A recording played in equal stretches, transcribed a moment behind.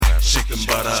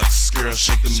them buttocks, girl,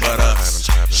 shake them buttocks.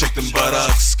 Shake them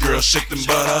buttocks, girl, shake them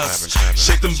buttocks.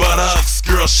 Shake them buttocks,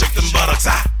 girl, shake them buttocks.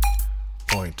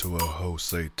 Point to a hoe,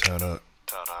 say turn up.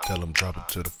 Tell them drop it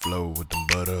to the floor with them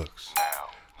buttocks.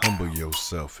 Humble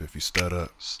yourself if you stutter.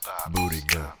 Booty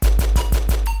gun.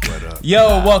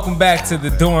 Yo, welcome back to the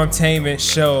Dormtainment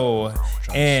Show.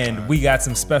 And we got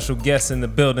some special guests in the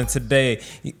building today.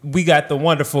 We got the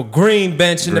wonderful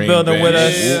Greenbench in the building with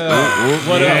us. Yeah.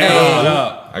 What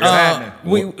up? I got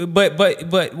but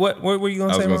what were you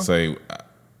gonna say? I was gonna say,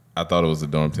 I thought it was the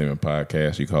Dormtainment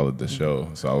podcast. You call it the show,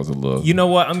 so I was a little. You know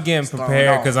what? I'm getting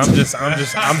prepared because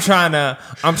I'm trying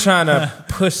to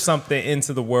push something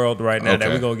into the world right now that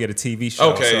we're gonna get a TV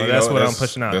show. Okay, so that's what I'm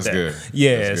pushing out that's there. Good.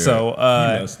 Yeah. That's good. So you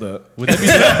messed up. Would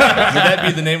that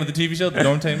be the name of the TV show? The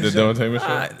Dormtainment Show? The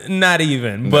Dormtainment Show? Not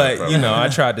even, but you know, I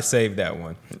tried to save that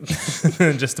one,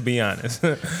 just to be honest.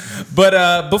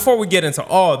 But before we get into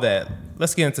all that,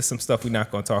 let's get into some stuff we're not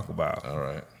gonna talk about. All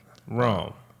right.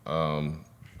 Wrong.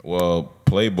 Well,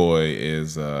 Playboy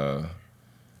is. We're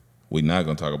not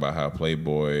gonna talk about how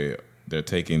Playboy. They're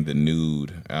taking the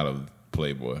nude out of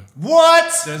Playboy.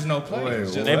 What? There's no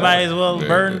place. They might as well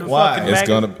burn the fucking It's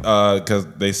magazine. gonna because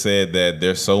they said that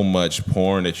there's so much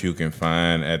porn that you can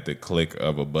find at the click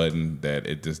of a button that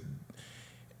it just.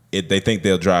 They think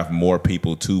they'll drive more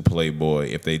people to Playboy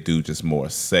if they do just more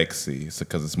sexy,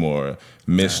 because it's more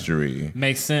mystery.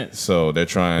 Makes sense. So they're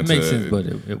trying to. Makes sense, but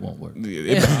it won't work.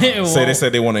 They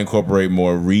said they want to incorporate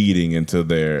more reading into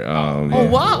their.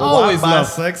 Why buy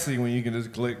sexy when you can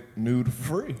just click nude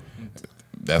free?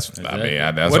 That's exactly.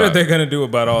 That's what are they gonna do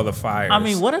about all the fires? I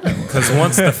mean, what are the Because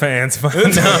once the fans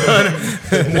find out,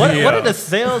 what are the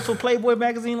sales for Playboy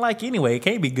magazine like anyway? It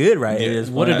can't be good, right? Yeah.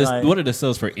 What are the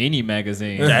sales for any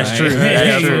magazine? That's true.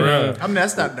 That's true. I mean,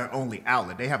 that's not their only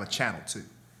outlet. They have a channel too.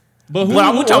 But who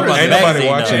talking about Ain't the nobody magazine,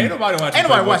 watching. Ain't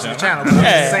nobody Watching the channel. But I'm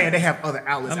just saying they have other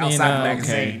outlets I mean, outside the okay.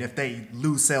 magazine. If they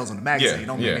lose sales on the magazine,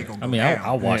 don't mean they gonna go I mean, down.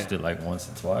 I watched it like once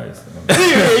or twice. But But you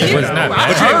ain't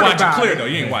watch it clear though.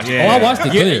 You ain't watch it. Oh, I watched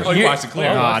it clear. Oh, you watched it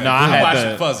clear. No, I had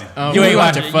had it fuzzy. You ain't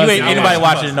watching fuzzy. You ain't anybody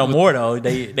watched watching it no more though.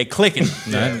 They clicking.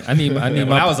 I need When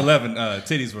my. I was 11,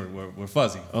 titties were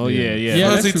fuzzy. Oh yeah.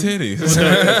 Fuzzy titties.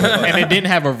 And it didn't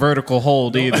have a vertical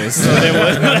hold either, so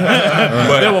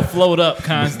they will float up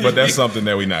constantly. But that's something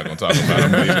that we're not gonna talk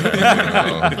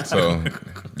about. So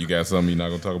you got something you're not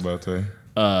gonna talk about today?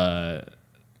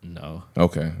 No.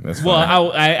 Okay, that's Well,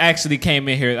 fine. I actually came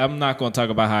in here. I'm not going to talk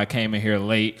about how I came in here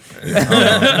late.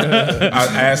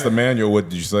 I asked Emmanuel, what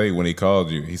did you say when he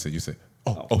called you? He said, "You said,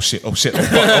 oh shit, oh fuck,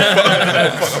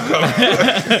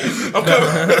 I'm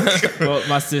coming." Well,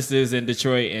 my sister's in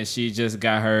Detroit and she just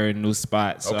got her new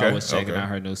spot, so I Okay, was checking okay. out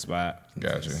her new spot.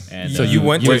 Gotcha. And So you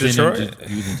went to Detroit?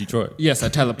 You was in Detroit. yes, I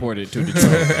teleported to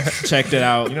Detroit, checked it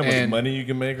out. You know how much and, money you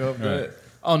can make off that?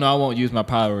 oh no, I won't use my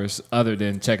powers other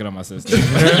than checking on my sister.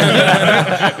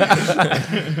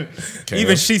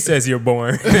 Even she says you're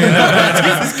born. So we're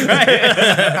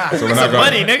not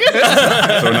gonna, nigga.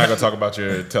 so we're not gonna talk about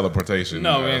your teleportation.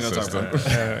 No, we ain't gonna talk system.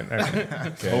 about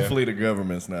it. Hopefully the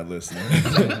government's not listening.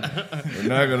 We're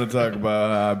not going to talk about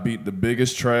how I beat the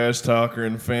biggest trash talker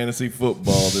in fantasy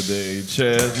football today,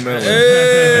 Chaz Miller.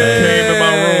 Came in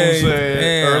my room,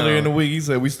 said earlier in the week, he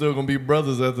said, we still going to be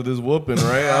brothers after this whooping,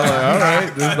 right? I was like, all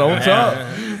right, just don't talk.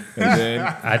 And then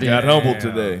I got humbled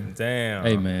today. Damn.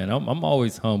 Hey man, I'm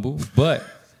always humble, but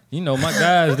you know my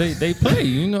guys they play.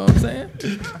 You know what I'm saying?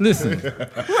 Listen,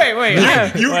 Wait.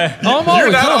 I'm You're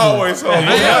always not humble. always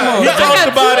humble. He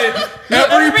talked about it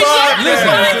every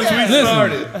podcast since we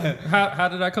started. How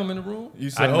did I come in the room? You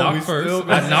said, I we knocked first.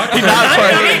 still I knocked first.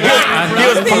 He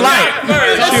was polite.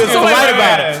 She was polite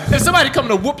about it. If somebody come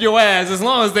to whoop your ass, as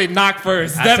long as they knock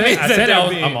first, that means I that said they're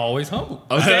being. I'm always humble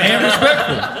and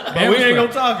respectful. But we ain't going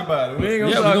to talk about it. We ain't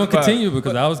going to Yeah, talk we're gonna about continue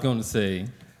because I was gonna say,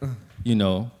 you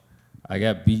know, I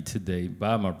got beat today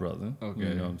by my brother. Okay.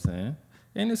 You know what I'm saying?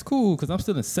 And it's cool because I'm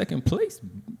still in second place.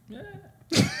 Yeah.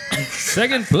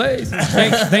 Second place.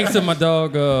 Thanks to my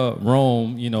dog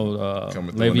Rome, you know,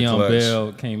 Coming through in the Le'Veon clutch.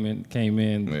 Bell came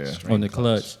in Yeah. on the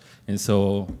clutch. And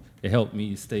so it helped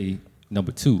me stay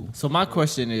number 2. So my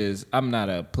question is, I'm not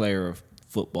a player of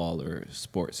football or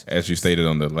sports, As you stated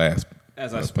on the last.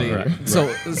 as I stated.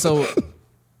 So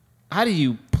how do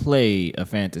you play a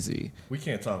fantasy? We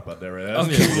can't talk about that right now.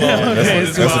 That's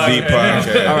a deep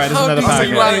podcast. All right, that's another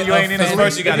podcast. You ain't in it.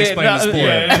 First, you got to explain the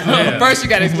sport. First, you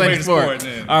got to explain the sport.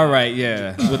 Sport, All right,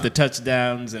 yeah, with the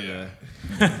touchdowns and the.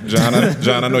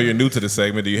 John, I know you're new to the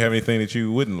segment. Do you have anything that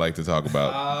you wouldn't like to talk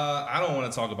about? I don't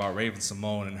want to talk about Raven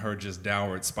Simone and her just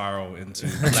downward spiral into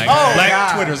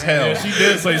black Twitter's hell. Yeah, she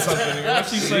did say something. What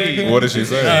she say? What did she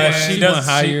say?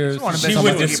 She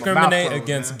would discriminate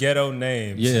against ghetto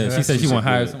names. Yeah, she said she want to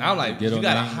hire some. I'm like, ghetto you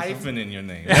got a names. hyphen in your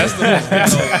name. That's the most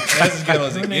ghetto. That's as ghetto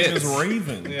as it Name gets. is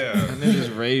Raven. Yeah. Her name is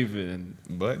Raven.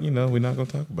 But you know, we're not gonna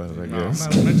talk about it. I No, I'm guess.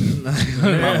 not mentioning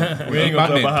it. We ain't gonna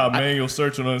talk about how Manuel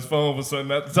searching on his phone for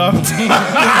something at the top.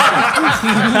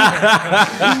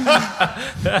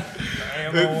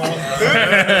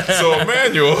 So,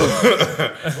 Emmanuel,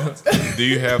 do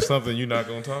you have something you're not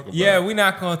gonna talk about? Yeah, we're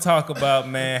not gonna talk about,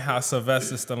 man, how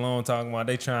Sylvester Stallone talking about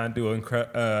they trying to do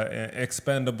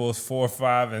Expendables 4,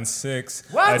 5, and 6.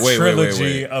 What? A Wait.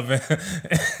 trilogy of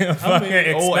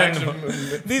fucking old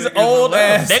Expendables. These old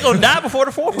ass. They gonna die before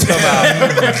the fourth one come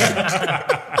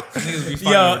out.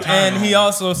 Yo, and he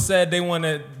also said they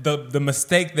wanted the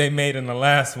mistake they made in the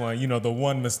last one. You know, the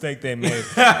one mistake they made.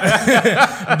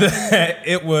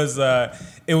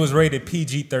 It was rated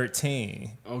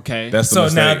PG-13. Okay. That's the So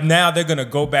mistake. now they're gonna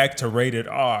go back to rated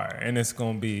R, and it's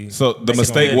gonna be. So the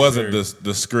mistake wasn't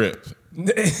the script.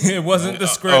 It wasn't the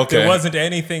script. Okay. It wasn't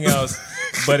anything else,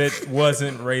 but it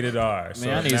wasn't rated R. So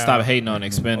Man, I need to now- stop hating on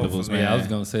Expendables, man. Yeah, I was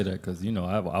gonna say that because you know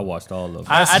I watched all of them.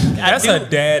 That's a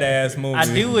dad ass movie.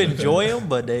 I do enjoy them,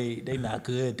 but they not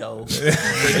good though.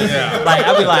 Like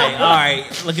I be like, all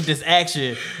right, look at this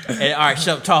action, and all right,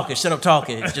 shut up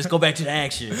talking, just go back to the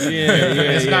action.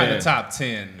 It's not in the top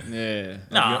 10. Yeah.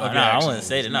 No, I wouldn't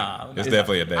say that. Nah, It's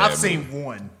definitely a dad I've movie. seen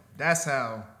one. That's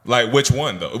how. Like which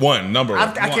one though? One number.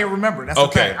 I can't remember. That's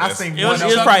Okay, okay. I've seen It one.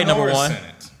 was probably number Norris one. in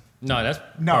it. No, that's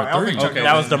No, I part don't 3. think Chuck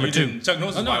That was number You 2. didn't- Chuck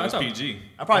Norris Oh, no, was I thought- PG.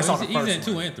 I probably saw the He's first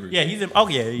in one. 2 and 3. Yeah, he's in. Oh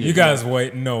yeah, You guys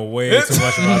know way too much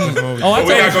about this movie. Oh, I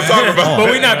We're not gonna talk about. but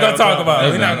we're not gonna talk about it.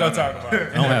 We're not gonna talk about it.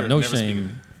 I don't have no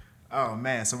shame. Oh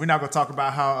man, so we're not gonna talk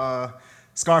about how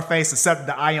Scarface accepted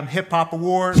the I Am Hip Hop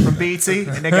Award from BET,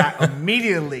 and they got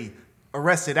immediately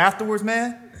arrested afterwards,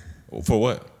 man, For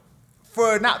what?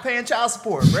 for not paying child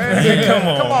support, bro.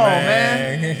 Come on,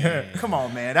 man. Come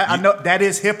on, man. I know that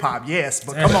is hip hop, yes,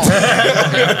 but come on.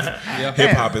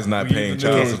 Hip hop is not paying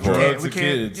child support, We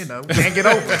can't, we can't get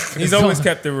over it. He's always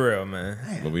kept it real, man.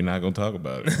 but we're not gonna talk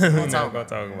about it. We're not gonna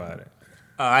talk about it.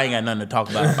 I ain't got nothing to talk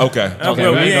about. Okay. Okay,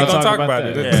 we ain't gonna talk about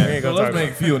it. that. We ain't So gonna let's talk make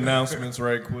about a few announcements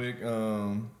right quick.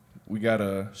 We got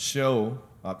a show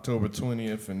October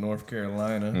 20th in North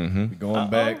Carolina. We're going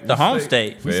back. The home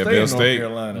state. We stay in Fayetteville North State.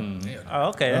 Carolina. Oh,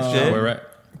 okay, that's Where good. we're at.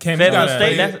 Cam, you Fayetteville gotta,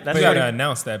 State, you that's gotta pretty-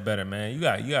 announce that better, man. You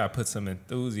gotta put some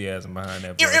enthusiasm behind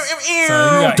that.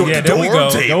 Yeah, there we go.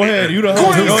 Go ahead, you the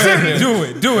host. Go ahead. Do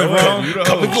it, bro. You the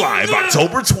Coming host. live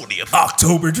October 20th.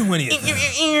 October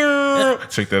 20th.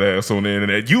 Check that ass on the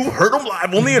internet. You heard them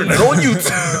live on the internet on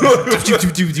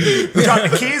YouTube. We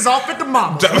drop the kids off at the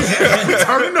mama.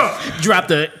 Turn it up. Drop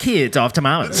the kids off to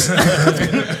mamas.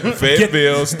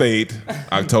 Fayetteville State,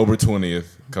 October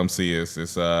 20th. Come see us.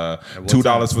 It's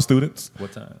 $2 for students.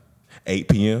 What time? 8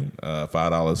 p.m.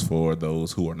 $5 for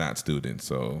those who are not students.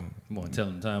 So You want to tell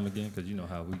them the time again because you know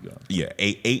how we go. yeah,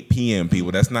 8 p.m.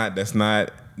 people. That's not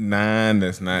 9.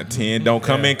 That's not 10. Don't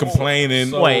come in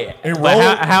complaining. Wait,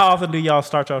 but how often do y'all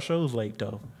start your shows late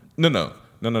though? No.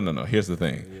 Here's the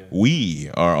thing. We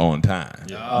are on time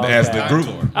as the group.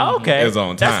 Oh, okay, Is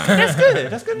on time. That's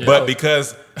good. That's good. But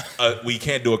because we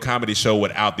can't do a comedy show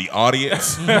without the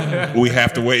audience, we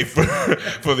have to wait for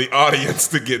the audience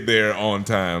to get there on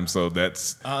time. So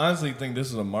that's I honestly think this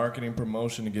is a marketing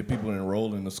promotion to get people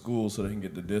enrolled in the school so they can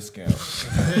get the discount.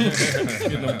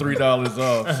 Getting them $3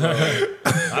 off. So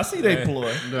I see they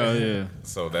ploy. Oh yeah.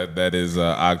 so that is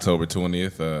October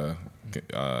 20th.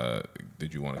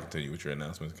 Did you want to continue with your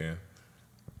announcements, Cam?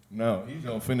 No, he's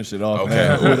gonna finish it off. Okay.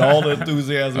 Man. With all the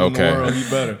enthusiasm in Okay. the world, he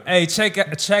better. Hey,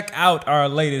 check out our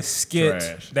latest skit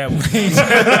Trash. that we.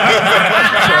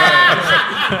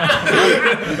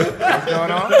 What's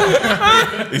going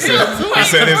on? He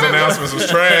said his announcements was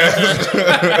trash.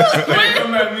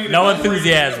 No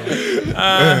enthusiasm.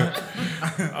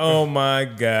 Oh my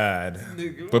God.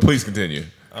 But please continue.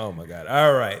 Oh my God.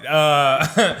 All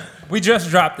right. We just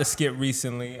dropped a skit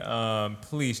recently.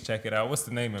 Please check it out. What's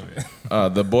the name of it?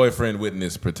 The Boyfriend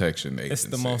Witness Protection Agency. It's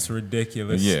the most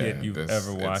ridiculous skit you've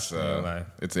ever watched in your life.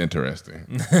 It's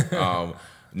interesting.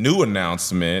 New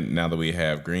announcement, now that we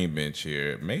have Greenbench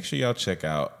here, make sure y'all check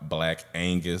out Black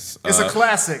Angus. It's a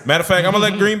classic. Matter of fact, I'm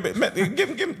going to let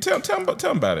Greenbench,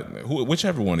 tell him about it.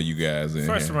 Whichever one of you guys in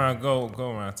First here. round, go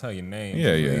around, tell your name.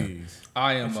 Yeah. Please.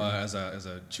 I am, as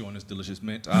a chew on this delicious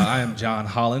mint, I am John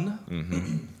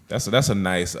Holland. That's a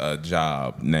nice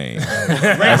job name.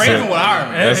 Raven will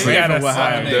hire me. Raven will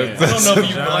hire me. I don't know if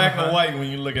you're black or white when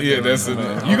you look at Yeah,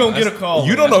 them. You gonna get a call.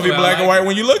 You don't know if you're black or white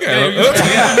when you look at him.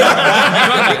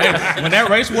 When that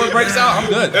race war breaks out, I'm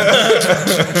good.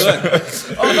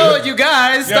 Oh no, you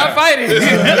guys, stop fighting.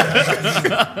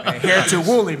 Hair too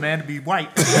woolly, man, to be white.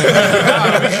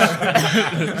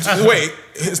 Wait,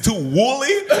 it's too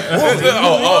woolly?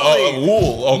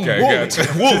 Wool. Okay, gotcha.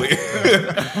 Woolly.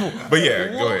 But yeah,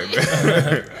 go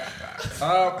ahead.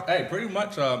 Hey, pretty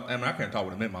much. I mean, I can't talk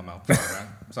with a mint in my mouth. Sorry,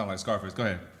 man. I sound like Scarface. Go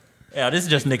ahead. Yeah, this is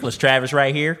just Nicholas Travis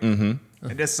right here. And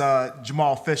this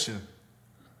Jamal Fisher.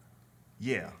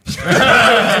 Yeah.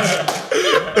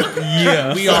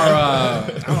 Yeah, we are.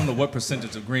 I don't know what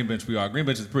percentage of Greenbench we are.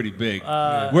 Greenbench is pretty big.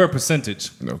 We're a percentage.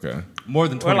 Okay. More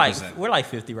than 20%. We're like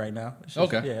 50 right now. It's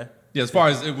just- Okay. Yeah. Yeah, as far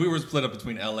as we were split up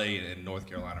between LA and North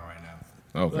Carolina right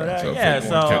now. Okay. But, So yeah,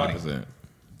 50%.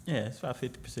 Yeah, it's about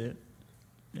 50%.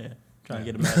 Yeah. Trying to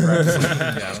get the math right.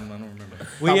 Yeah, I don't remember.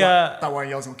 We thought one of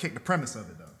y'all was gonna kick the premise of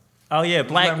it though. Oh yeah,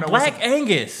 Black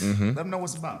Angus. Let them know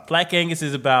what's about. Black Angus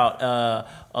is about a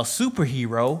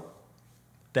superhero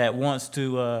that wants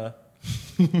to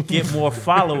get more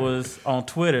followers on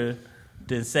Twitter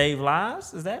than save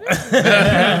lives. Is that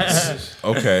it?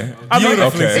 Okay. I mean,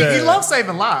 Okay. he loves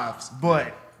saving lives,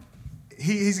 but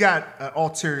he's got an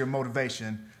ulterior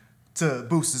motivation to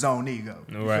boost his own ego.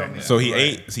 You feel me? So he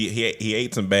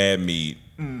ate some bad meat.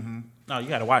 No, you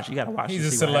gotta watch. He's to a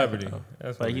see what celebrity. happens, though.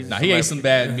 That's Like, what he's a Now, he ate celebrity. some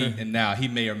bad meat, and now he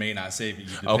may or may not save you,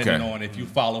 depending on if you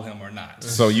follow him or not.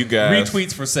 So you guys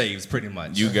Retweets for saves, pretty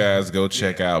much. You guys go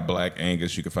check out Black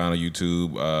Angus. You can find on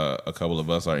YouTube. A couple of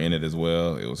us are in it as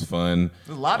well. It was fun.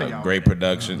 There's a lot of y'all Great in it.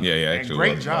 production. Yeah, And actually.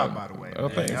 great was job, fun. by the way. Oh,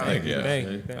 thank you. Thank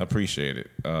you. I appreciate it.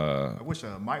 I wish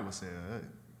Mike was there.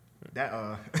 That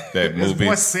That there's movie.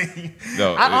 one scene.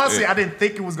 No, I didn't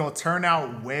think it was gonna turn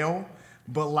out well,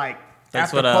 but like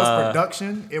That's after what, post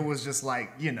production, it was just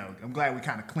like, I'm glad we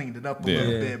kind of cleaned it up a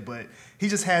little bit. But he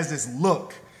just has this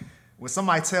look when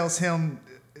somebody tells him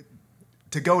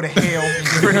to go to hell,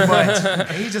 pretty much, and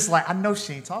he's just like, I know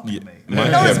she ain't talking to me. I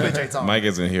know this bitch ain't talking. Mike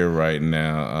isn't here right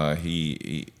now.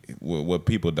 What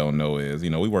people don't know is, we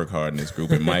work hard in this group,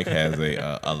 and Mike has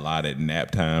a allotted nap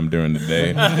time during the day,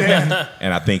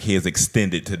 and I think his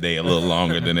extended today a little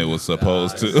longer than it was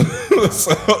supposed to.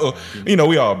 So,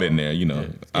 we all been there. Getting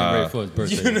ready for his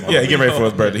birthday. Yeah, he getting ready for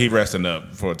his birthday. He resting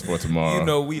up for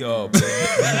tomorrow. we all.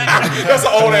 That's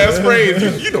an old ass phrase.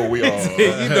 We all. we all.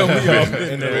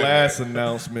 In the last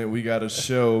announcement, we got a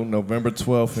show November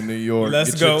 12th in New York.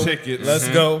 Let's Get go. your tickets. Let's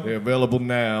go. They're available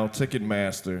now.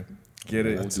 Ticketmaster. Get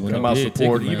it. doing Come it out big,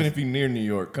 support. Ticketmaster. Even if you're near New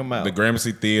York, come out. The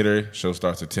Gramercy Theater show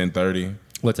starts at 10:30.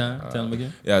 What time? Tell him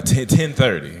again. Yeah,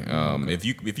 10:30. If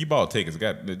you bought tickets,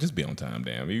 just be on time.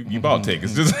 Damn, you bought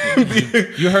tickets. Just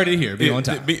You heard it here. Be on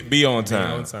time. Be on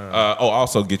time. on time.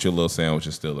 Also get your little sandwich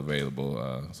is still available.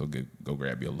 So go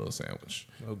grab your little sandwich.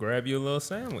 Go grab you a little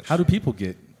sandwich. How do people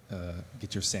get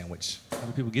your sandwich? How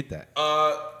do people get that?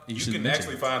 You should can mention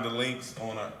actually it. find the links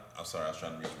on our. I'm sorry, I was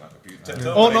trying to reach my computer.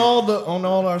 on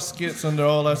all our skits, under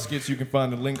all our skits, you can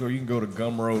find the link, or you can go to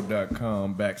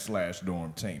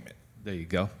gumroad.com/dormtainment. There you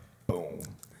go. Boom.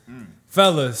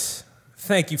 Fellas,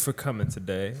 thank you for coming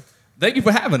today. Thank you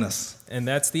for having us. And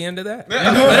that's the end of that. Yo,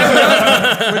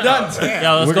 let's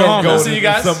We're go home. gonna go See you into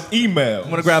guys. some email. I'm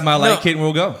gonna grab my light kit and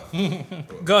we'll go.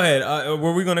 Go ahead.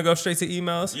 Were we going to go straight to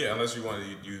emails? Yeah, unless you wanted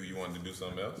to do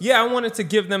something else. Yeah, I wanted to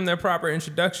give them their proper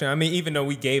introduction. I mean, even though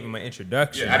we gave them an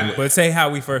introduction, Yeah, I didn't- but say how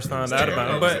we first found out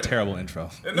about them. But Terrible intro.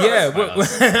 yeah, but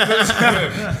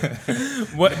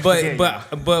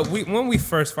when we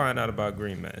first found out about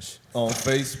Greenbench, On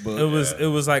Facebook. it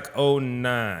was like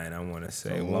 2009, I want to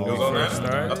say, when we first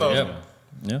started.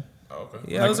 Yeah.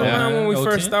 Yeah, it was around when we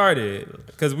first started,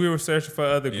 because we were searching for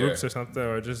other groups Yeah. or something,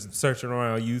 or just searching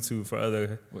around on YouTube for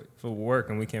work,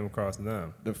 and we came across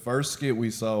them. The first skit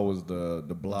we saw was the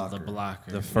blocker.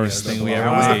 The first thing we That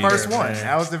ever was made. the first one.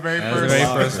 That was the very That was the first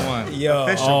very first one. Yo,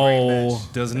 official Oh,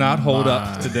 Greenbench. does not hold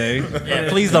up today. Yeah,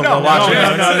 please don't go watch it. go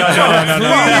watch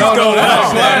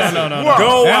that.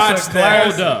 Go watch that.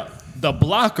 Hold up. The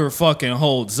blocker fucking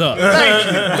holds up. Thank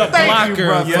you. The Thank you, blocker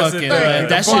brother. Yes, it fucking. does.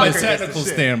 That The blocker shit is is the technical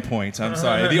shit. standpoint. I'm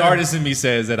sorry. The artist in me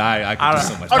says that I could do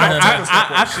so much. better.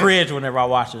 I cringe whenever I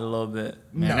watch it a little bit.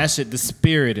 Man, that shit. The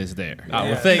spirit is there. Oh,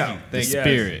 well, thank No. you. The Yes.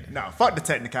 spirit. No, fuck the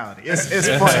technicality. It's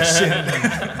fun as shit.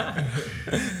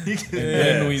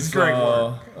 Then we It's great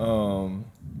saw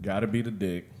Gotta Be the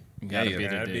Dick. Gotta be the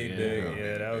That'd be dick, big.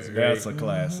 Yeah, that was great. That's a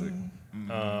classic.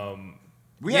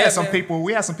 We had some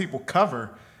people cover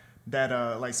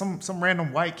that like some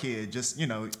random white kid just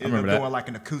ended up remember that. doing like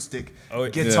an acoustic yeah,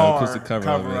 guitar acoustic cover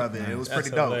of it. It was That's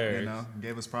pretty dope. hilarious.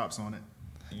 Gave us props on it.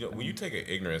 When you take an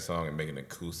ignorant song and make an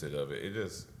acoustic of it, it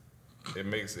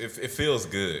feels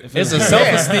good. It's a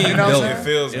self-esteem You know what I'm builder. saying? It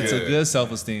feels It's good. a good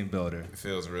self-esteem builder. It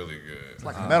feels really good. It's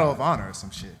like a Medal of Honor or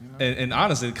some shit. And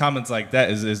honestly, comments like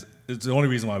that is it's the only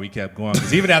reason why we kept going.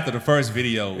 Because even after the first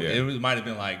video, it might have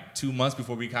been like 2 months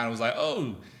before we kind of was like,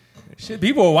 oh, shit,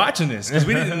 people are watching this. Because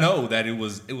we didn't know that it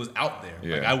was out there.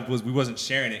 Yeah. Like we wasn't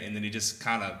sharing it, and then it just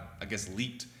kind of, I guess,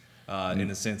 leaked in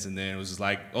a sense. And then it was just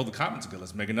like, oh, the comments are good.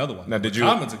 Let's make another one. Now, the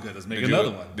comments are good. Let's make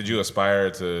another one. Did you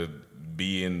aspire to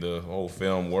be in the whole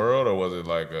film world, or was it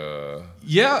like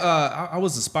Yeah, I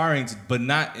was aspiring to, but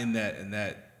not in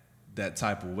that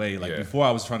type of way. Like before,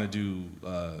 I was trying to do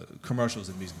commercials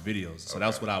and music videos, so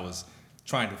that's what I was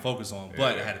trying to focus on.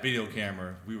 But I had a video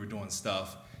camera. We were doing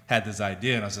stuff. Had this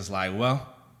idea, and I was just like, well,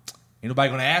 ain't nobody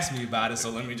gonna ask me about it, so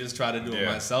let me just try to do it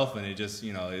myself. And it just,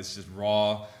 it's just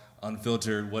raw,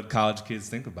 unfiltered, what college kids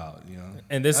think about,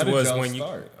 And this How did was y'all when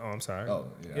start? Oh, I'm sorry. Oh,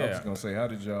 yeah. I was gonna say, how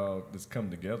did y'all just come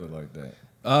together like that?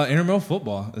 Intramural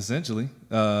football, essentially.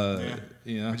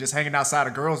 We're just hanging outside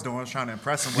of girls' dorms trying to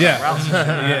impress them with Yeah. routes.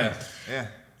 Yeah.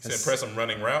 you said press them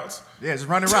running routes? Yeah, just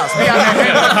running routes. Me out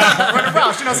there running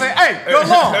routes. You know what I'm saying? Hey, go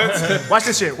long. Watch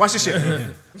this shit. Watch this shit.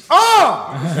 Oh!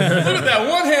 Look at that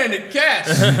one-handed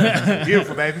catch.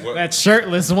 Beautiful, baby. That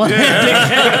shirtless one.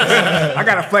 I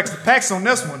got to flex the pecs on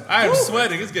this one. I am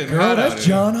sweating. It's getting hot out here.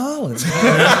 John Holland.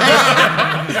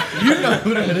 You know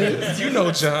who that is. You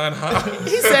know John Holland.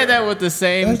 He said that with the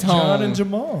same tone. John and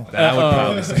Jamal. I would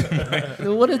probably say.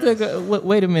 What is that?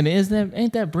 Wait a minute.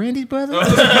 Ain't that Brandy's brother?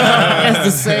 That's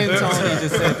the same tone he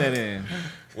just said that in.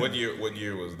 What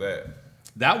year was that?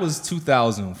 That was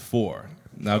 2004.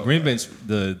 Now, Greenbench,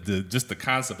 the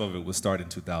concept of it was started in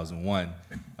 2001,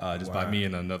 just by me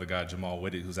and another guy, Jamal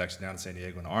Whitted, who's actually down in San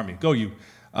Diego in the Army. Go you!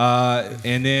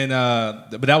 And then,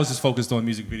 but that was just focused on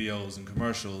music videos and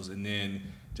commercials. And then,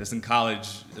 just in college,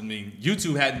 I mean,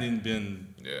 YouTube hadn't even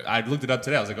been. Yeah. I looked it up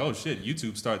today. I was like, oh shit,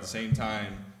 YouTube started the same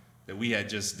time that we had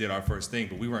just did our first thing,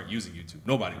 but we weren't using YouTube.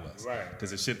 Nobody was, right? Because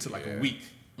the shit took like a week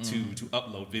to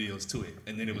upload videos to it,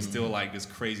 and then it was still like this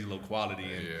crazy low quality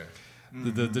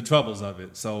and the troubles of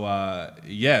it. So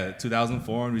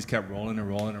 2004, and we just kept rolling and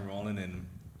rolling and rolling. And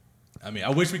I mean, I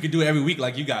wish we could do it every week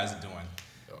like you guys are doing.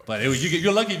 But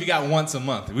you're lucky if you got once a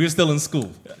month. We were still in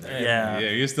school. Yeah. Yeah,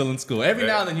 you're still in school. Every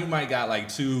now and then you might got like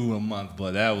 2 a month,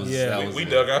 but that was we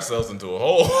dug ourselves into a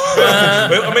hole.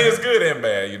 I mean, it's good and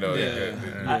bad,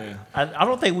 Yeah. I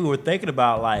don't think we were thinking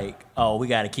about like, oh, we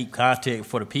got to keep content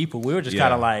for the people. We were just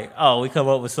kind of like, oh, we come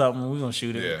up with something, we're gonna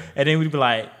shoot it, and then we'd be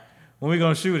like, when we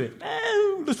gonna shoot it,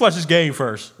 let's watch this game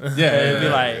first. Yeah, and it'd be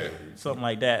like something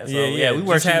like that. So we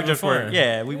weren't having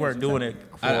fun. We weren't doing it.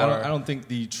 I don't think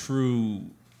the true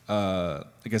I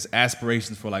guess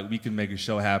aspirations for like we could make a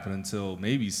show happen until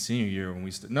maybe senior year when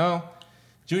we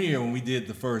junior year when we did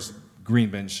the first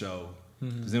Greenbench show,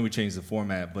 because then we changed the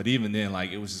format. But even then,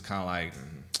 like it was just kind of like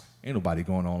ain't nobody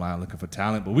going online looking for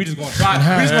talent, but we just gonna try.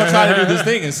 We just gonna try to do this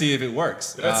thing and see if it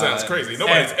works. That sounds crazy.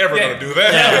 Nobody's ever gonna do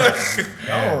that.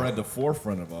 Y'all are at the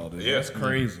forefront of all this. Yeah. That's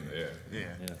crazy. Yeah.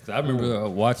 I remember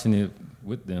watching it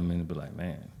with them and be like,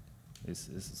 man, this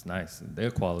is nice.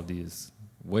 Their quality is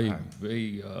way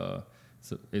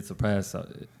it surpassed.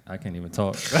 I can't even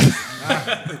talk.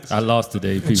 I lost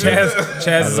today, people.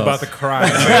 Chaz is about to cry.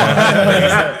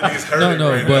 He's hurting.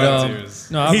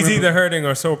 He's either hurting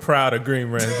or so proud of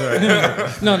Greenbench.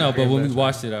 Right? No. But when we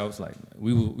watched it, I was like,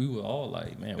 we were all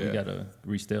like, man, we gotta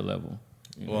reach their level.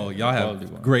 Well, y'all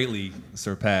have greatly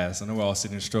surpassed. I know we're all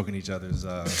sitting there stroking each other's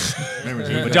memories,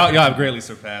 but y'all have greatly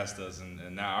surpassed us,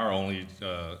 and now our only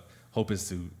hope is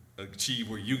to achieve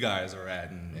where you guys are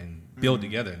at and build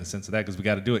together in the sense of that, because we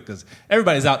got to do it because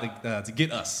everybody's out to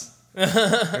get us.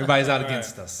 Everybody's out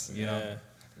against us, you know.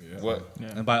 What?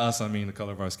 And by us, I mean the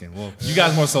color of our skin. Well, you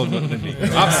guys more so than me.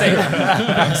 I'm safe.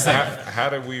 How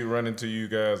did we run into you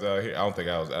guys out here? I don't think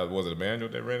I was. Was it Emmanuel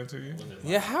that ran into you?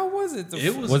 Yeah, how was it?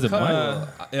 Was it Mike?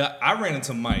 I ran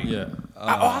into Mike. Yeah.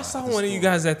 I saw one of you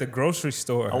guys at the grocery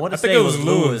store. I want to think say it was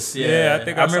Lewis. Yeah, I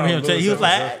think I remember saw him. He was Lewis.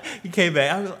 like, he came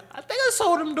back. I was like, I think I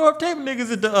saw them Dorp Table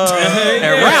niggas at the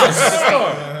at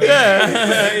Rouse.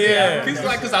 Yeah. He's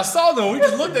like, because I saw them. We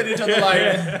just looked at each other like,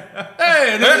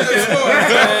 hey, that's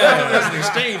an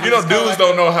exchange. You know, dudes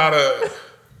don't know how to.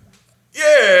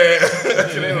 Yeah,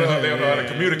 they don't know how to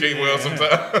communicate well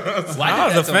sometimes. Well, I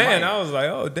was a fan. I was like,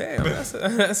 oh damn,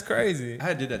 that's crazy.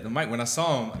 I did that to Mike when I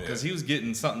saw him because he was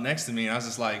getting something next to me, and I was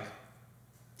just like,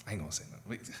 I ain't gonna say nothing.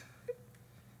 Wait.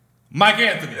 Mike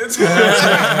Anthony.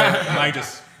 Mike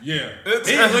just Yeah. He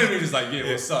literally just like, yeah,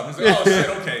 what's up? He's like, oh shit,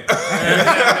 okay.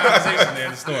 Conversation there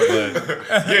in the store,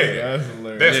 but Yeah, that's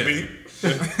hilarious. That's me.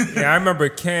 Yeah, I remember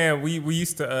Cam. We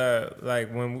used to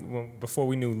like when before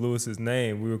we knew Lewis's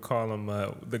name, we would call him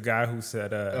the guy who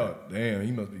said. Oh damn,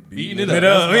 he must be beating beating it it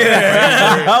up. up.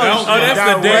 Yeah. Oh,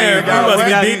 that's the damn. He must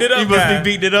be beating it up. He must be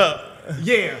beating it up.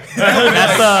 Yeah.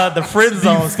 That's the friend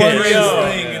zone sketch. Funniest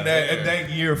thing in that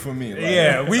year for me. Like,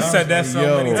 Yeah, we said that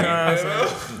so many times.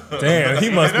 Damn, he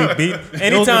must be beat.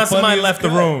 Anytime somebody left the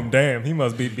room, damn, he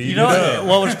must be beat. You know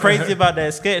what was crazy about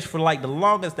that sketch? For like the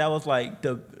longest, that was like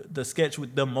the sketch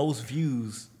with the most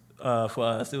views for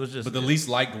us. It was just the least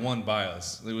liked one by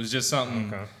us. It was just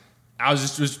something. Okay.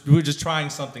 We were just trying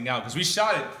something out because we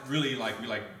shot it really like we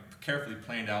carefully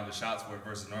planned out the shots for it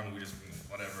versus normally we just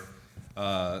whatever.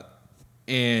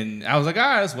 And I was like, all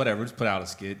right, it's whatever. Just put out a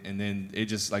skit, and then it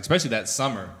just like especially that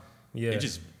summer, it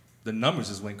just the numbers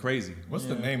just went crazy. What's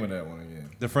the name of that one again?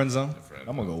 The Friend Zone.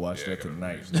 I'm gonna go watch that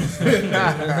tonight.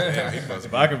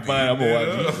 If I can find it, I'm gonna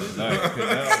watch it tonight. 'Cause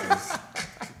that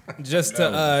was, Just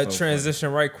to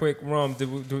transition right quick, Rum,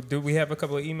 do we have a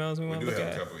couple of emails we want to We look do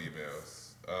have at? a couple of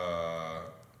emails.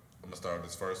 I'm gonna start with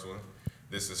this first one.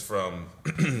 This is from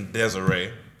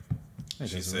Desiree.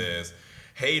 She says,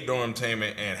 "Hey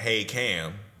Dormtainment and hey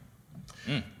Cam.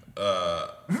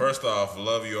 First off,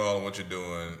 love you all and what you're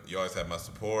doing. You always have my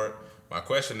support. My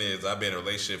question is, I've been in a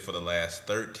relationship for the last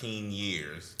 13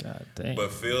 years, God dang. but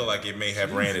feel like it may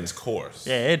have ran its course."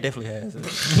 yeah, it definitely has.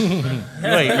 You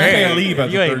ain't married. leave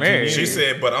after You ain't 13 married. She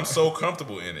said, "But I'm so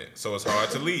comfortable in it, so it's hard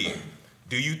to leave.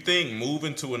 Do you think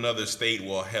moving to another state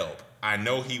will help? I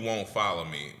know he won't follow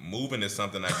me. Moving is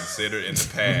something I considered in the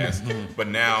past, but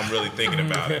now I'm really thinking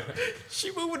about it."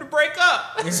 She moving to break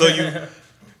up. So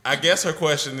I guess her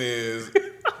question is,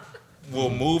 will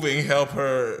moving help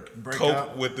her cope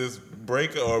up. with this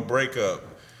breakup?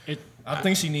 I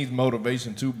think she needs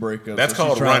motivation to break up. That's so she's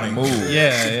called trying running. to move.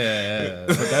 Yeah.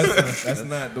 But that's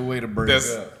not the way to break That's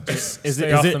up.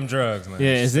 Stay off them drugs, man.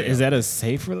 Yeah, is that a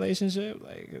safe relationship?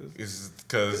 Like, it's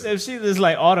because if she just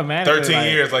like automatically 13 like,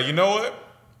 years, like, you know what?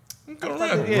 I'm gonna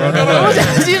run.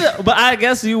 Yeah. But I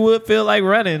guess you would feel like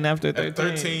running after 13. At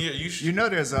 13 years, You know,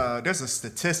 there's a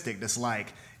statistic that's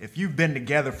like, if you've been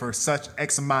together for such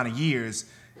X amount of years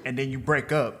and then you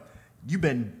break up, you've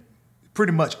been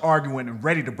pretty much arguing and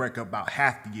ready to break up about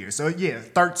half the year. So yeah,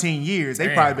 13 years,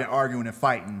 they've probably been arguing and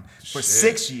fighting for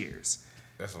 6 years.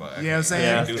 that's a lot. You know what I'm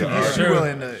saying? Do If the you're argument.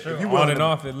 willing to, if you're On willing and to,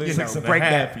 off at least. you know, 6.5 break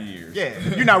that. years. Yeah,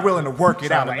 if you're not willing to work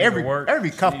it out. Trying Like to make it work.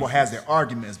 every couple has their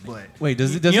arguments, but Wait,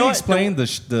 does You he know what? explain the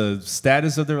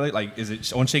status of the relationship? Like, is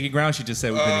it on shaky ground? She just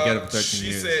said we've been together for 13 She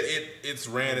years. said it's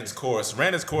ran its course.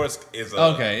 Ran its course is a,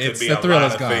 Okay, could it's be the a thrill lot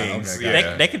is of gone. things. Okay,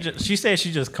 Yeah. They could. She said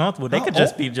she's just comfortable. They could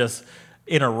just be just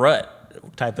in a rut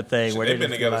type of thing. Where They've they been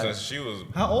just together like, since she was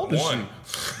How old is one.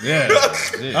 Yeah.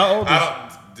 How old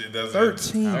is It doesn't-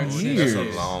 13 years.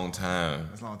 That's a long time.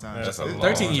 it's a long time. That's a long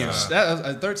 13 years. time.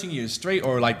 That 13 years straight,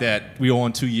 or like that. We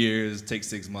on 2 years, take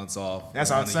 6 months off. That's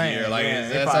what I'm on a saying. year. Like, Yeah,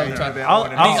 they that's probably how I'm trying. been I'll- more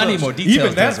than I'll- that. I need more details.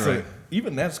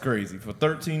 Even that's crazy. For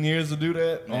 13 years to do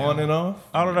that on and off?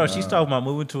 I don't know. She's talking about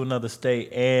moving to another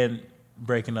state and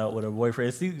breaking up with her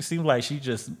boyfriend. It seems like she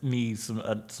just needs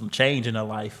some change in her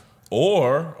life.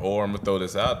 Or I'm gonna throw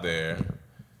this out there.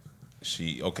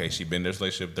 She been in this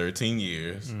relationship 13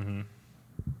 years. Mm-hmm.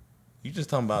 You just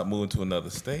talking about moving to another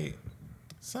state.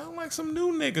 Sound like some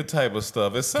new nigga type of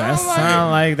stuff. It sounds That like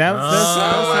sound like that.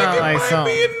 sound like it might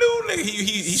something. be a new nigga.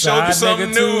 He showed Side you something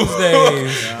nigga new.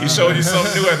 Tuesdays. He showed you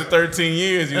something new after 13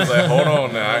 years. He was like, hold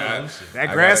on now.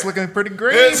 That grass looking pretty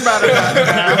green by the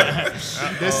now.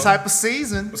 This type of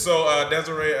season. So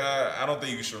Desiree, I don't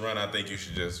think you should run. I think you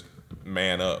should just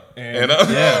man up. And-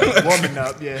 Woman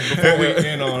up, yeah. Before we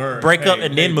end on her. Break up hey,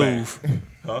 and then hey move.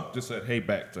 Just said hey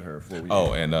back to her before we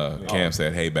Oh, and Cam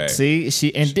said, "Hey, back." See,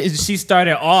 she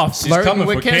started off She's flirting coming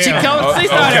with for Cam. Cam. She Okay.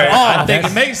 started I off. think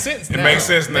it makes sense. It makes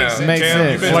sense now. Makes Cam,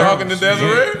 sense. you been Flirt. talking to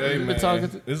Desiree? Hey, man,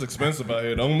 talking it's expensive out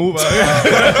here. Don't move out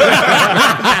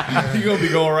here. You gonna be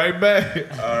going right back.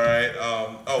 All right.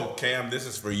 Cam, this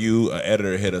is for you. An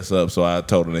editor hit us up, so I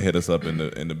told him to hit us up in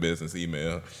the business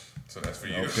email. So that's for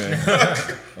you.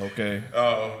 Okay.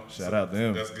 Shout out to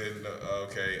them. That's good.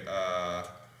 Okay.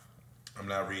 I'm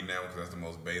not reading that one because that's the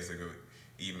most basic of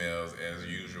emails as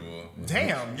usual.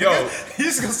 Damn. Yo. You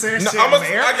just gonna say that No, shit I on the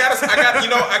air?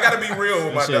 gotta be real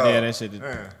with my dog. That shit.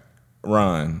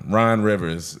 Ron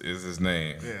Rivers is his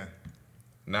name. Yeah.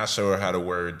 Not sure how to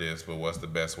word this, but what's the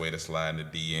best way to slide in the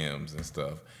DMs and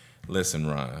stuff? Listen,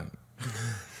 Ron.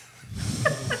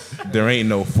 There ain't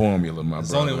no formula, my There's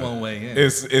brother. only one way in.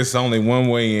 It's only one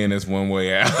way in. It's one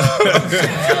way out.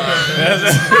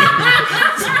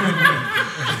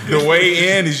 The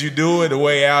way in is you do it. The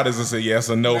way out is it's a yes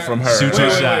or no from her. Shoot your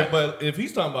shot. But if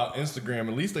he's talking about Instagram,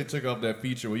 at least they took off that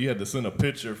feature where you had to send a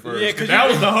picture first. Yeah, 'cause that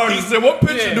was the hardest. He said, "What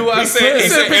picture do I send?" He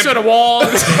sent a picture of the wall. Be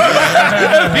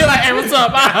like, "Hey, what's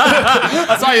up?"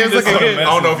 I saw you looking good. I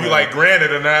don't know if you like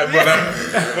granted or not, but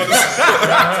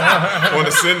I want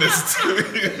to send this to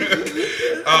you.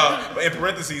 In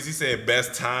parentheses, he said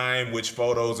best time, which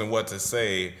photos, and what to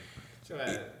say.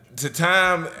 To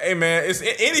time, hey man, it's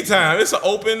any time. It's an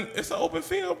open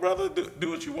field, brother. Do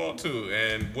what you want to,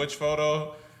 and which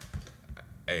photo.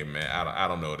 Hey man, I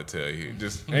don't know what to tell you.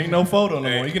 Just ain't no photo no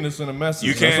more. You can just send a message.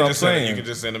 You can just send. You can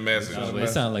just send a message. It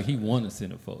sounds like he want to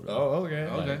send a photo. Oh, okay.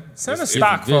 Send a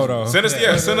stock photo.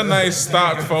 Send a nice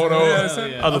stock photo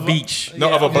of the beach.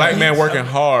 No, of a black man working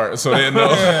hard, so they know.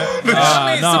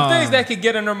 I mean, some things that could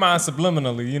get in their mind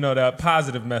subliminally. You know, that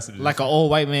positive messages. Like an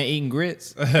old white man eating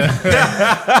grits.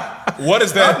 What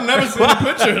is that? I've never seen a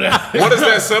picture of that. What does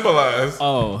that symbolize?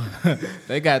 Oh,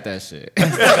 they got that shit.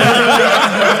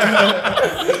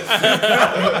 An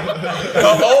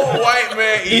old white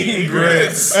man eating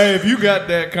grits. Hey, if you got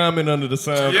that, comment under the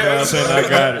SoundCloud saying I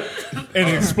got it, and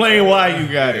explain why you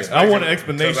got it. I want an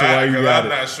explanation why you got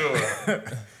it. I'm not sure.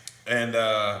 And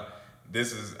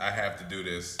this is I have to do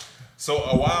this. So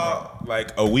a while,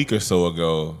 like a week or so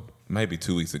ago, maybe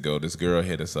 2 weeks ago, this girl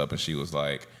hit us up and she was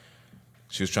like,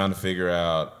 she was trying to figure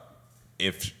out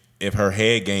if her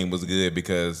head game was good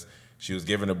because she was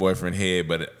giving her boyfriend head,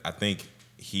 but I think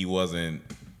he wasn't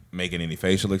making any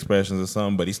facial expressions or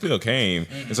something, but he still came.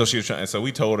 And so she was trying. And so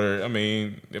we told her, I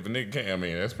mean, if a nigga came, I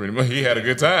mean, that's pretty much, he had a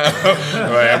good time.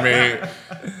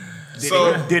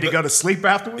 Did he go to sleep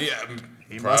afterwards? Yeah.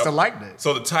 He must have liked it.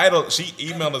 So the title, she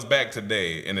emailed us back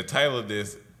today, and the title of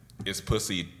this is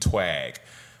Pussy Twag.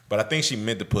 But I think she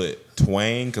meant to put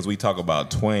twang, because we talk about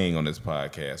twang on this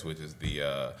podcast, which is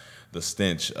the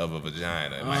stench of a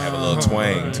vagina. It might have a little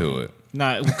twang to it.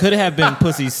 Nah, could it have been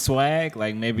pussy swag?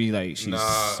 Like maybe like she's.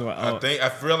 I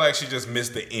feel like she just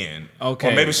missed the end.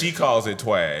 Okay. Or maybe she calls it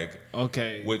twag.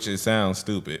 Okay. Which it sounds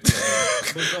stupid.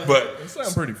 But it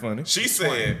sounds pretty funny. She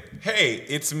said, "Hey,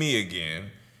 it's me again.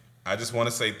 I just want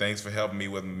to say thanks for helping me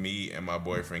with me and my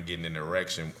boyfriend getting an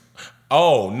erection."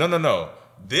 Oh, no.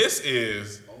 This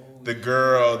is the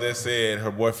girl that said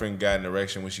her boyfriend got an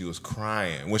erection when she was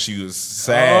crying, when she was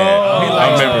sad.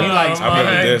 I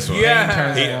remember this one.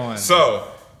 Yeah. So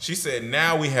she said,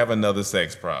 now we have another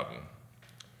sex problem.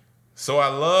 So I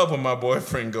love when my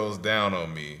boyfriend goes down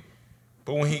on me,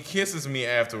 but when he kisses me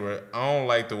afterward, I don't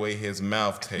like the way his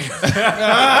mouth tastes.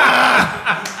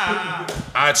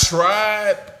 I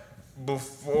tried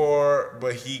before,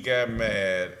 but he got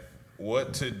mad.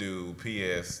 What to do?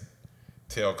 P.S.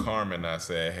 Tell Carmen I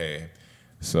said, hey.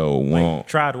 So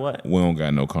tried what? We don't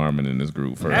got no Carmen in this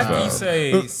group. First After off, you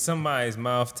say somebody's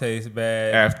mouth tastes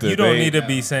bad, After you don't need to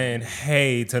be saying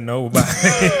 "hey" to nobody.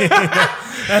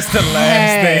 That's the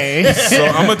last thing. So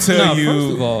I'm gonna tell you.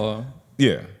 First of all,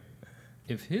 yeah.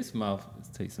 If his mouth is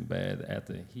tasting bad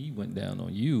after he went down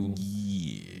on you,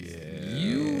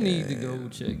 you need to go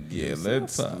check. Yeah,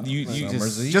 let's. You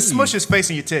just smush his face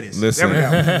in your titties. Listen, there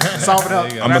we go. Solve it up.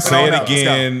 I'm gonna say it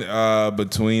again.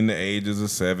 Between the ages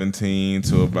of 17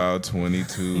 to about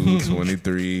 22,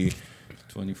 23.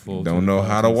 24. Don't know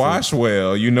how to wash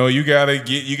well. You know, you gotta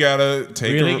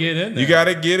take really get in there. You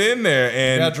gotta get in there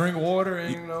and you gotta drink water.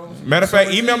 And, you know, matter of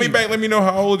fact, email me back. Let me know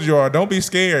how old you are. Don't be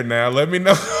scared now. Let me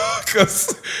know.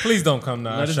 Please don't come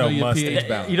down. Show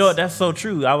mustard. You know what? That's so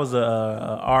true. I was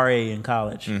a RA in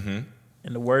college. Mm-hmm.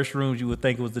 And the worst rooms you would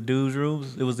think it was the dudes'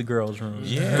 rooms, it was the girls'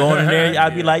 rooms. Yeah. Going in there,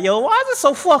 I'd be like, yo, why is it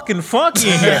so fucking funky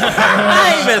in here?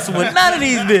 I ain't messing with none of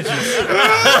these bitches.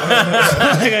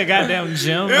 Like a goddamn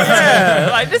gym. Yeah,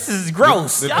 like this is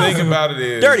gross. The thing about it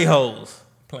is dirty hoes.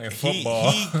 Playing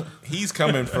football. He's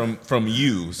coming from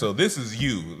you, so this is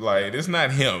you. Like it's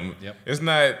not him. Yep. It's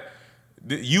not.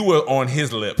 You were on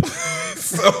his lip,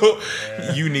 so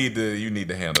you need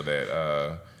to handle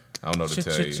that. I don't know what to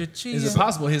tell you. Is it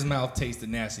possible his mouth tasted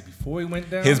nasty before he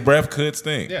went down? His breath could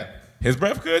stink. Yeah. His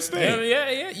breath could stink.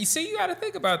 Yeah. You see, you got to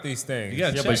think about these things.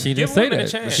 Yeah, but she didn't say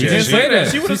that. She didn't say that.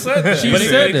 She would have said that. She But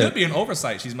said it that. could be an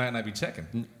oversight. She might not be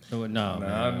checking. No. She would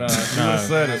have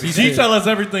said it. She tell us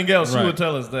everything else. She would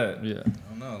tell us that. Yeah. I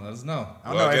don't know. Let us know.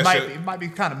 I don't know. It might be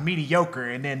kind of mediocre,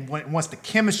 and then once the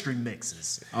chemistry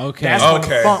mixes, Okay. that's when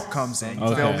the funk comes in.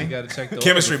 You feel me? You got to check the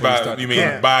Chemistry before body. You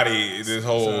mean body? This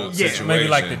whole situation. Maybe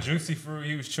like the juicy fruit.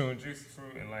 He was chewing juicy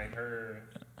fruit and like her.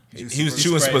 He was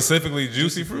chewing specifically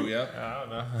juicy fruit. Yep. I don't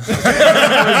know.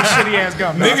 Shitty ass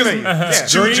gum. No,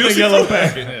 Niggas chew Green juicy and yellow fruit.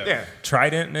 packet. Yeah.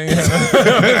 Trident, nigga.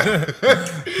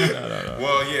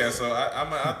 Well, yeah. So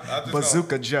I just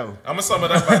Bazooka Joe. I'm gonna sum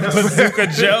it up. By this. Bazooka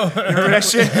Joe. Remember that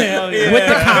shit? Hell yeah. With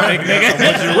the comic,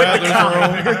 nigga. With the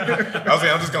comic. I was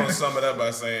saying, I'm just gonna sum it up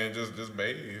by saying just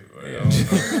bathe.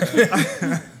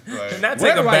 Not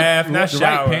take a bath, not the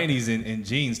shower. right panties and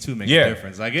jeans too make a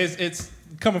difference. Like it's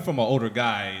coming from an older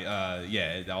guy.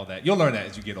 All that you'll learn that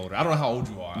as you get older. I don't know how old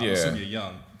you are. I assume you're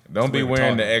young. Don't be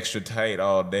wearing the extra tight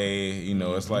all day. You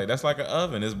know, it's like that's like an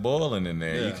oven. It's boiling in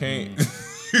there. You can't.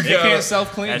 It can't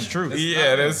self clean. That's true.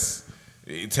 That's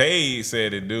Tay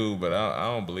said it do, but I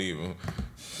don't believe him.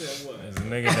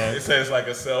 It says like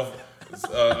a self.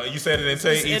 You said it in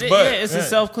Tay eats butt. Yeah, it's a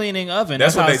self-cleaning oven.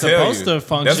 That's what how they it's tell supposed you. to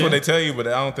function. That's what they tell you, but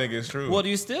I don't think it's true. Well,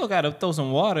 you still got to throw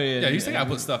some water in. Yeah, you still got to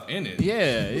put stuff in it.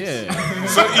 Yeah.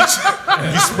 So you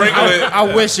sprinkle it. I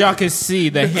wish y'all could see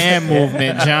the hand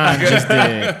movement John just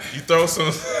did. You throw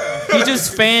some. He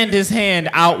just fanned his hand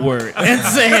outward and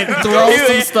said, "Throw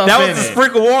some stuff in it." That was the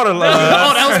sprinkle water, love.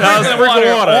 that was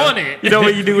sprinkle water on it. You know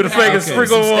what you do with a finger?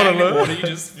 Sprinkle water, love. Water, you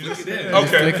just flick it in. Okay.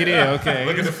 Flick it in, okay.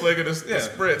 Look at the flick of the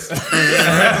spritz.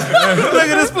 Look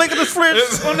at this flick of the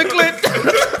spritz on the clip.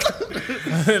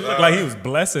 It looked like he was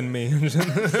blessing me. And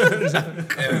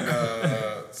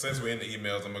since we're in the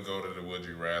emails, I'm gonna go to the Would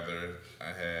You Rather. I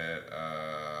had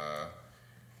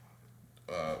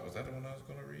was that the one I was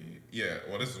gonna read? Yeah.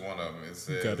 Well, this is one of them. It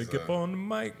says Gotta get on the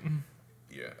mic.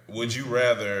 Yeah. Would you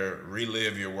rather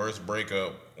relive your worst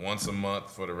breakup once a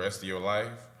month for the rest of your life,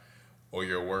 or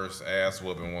your worst ass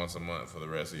whooping once a month for the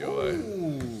rest of your life?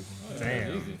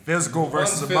 Damn. Physical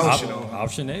versus emotional.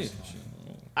 Option A.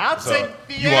 I'll take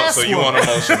the You ass want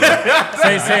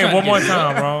emotional? Say it one more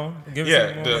time, bro. Give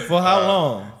it some more. For how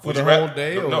long? For Would the you whole ra-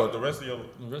 day? No, or? the rest of your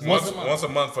once a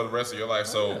month for the rest of your life.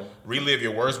 So relive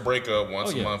your worst breakup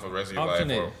once a month for the rest of your Option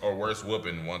life, or worst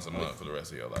whooping once a month for the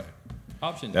rest of your life.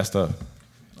 Option A. That's tough.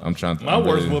 I'm trying to. My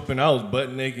worst whooping, I was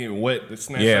butt naked and wet to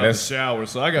snatch out the shower,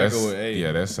 so I gotta go with A.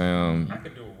 Yeah, that sound. I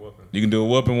can do a whooping. You can do a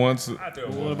whooping once. I do a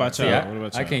whooping. What about y'all? See, What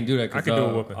about y'all? I can't do that I because can do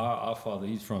a whooping. our father,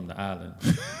 he's from the island.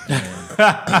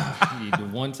 The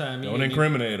one time Don't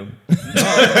incriminate him.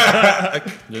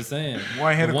 Just saying.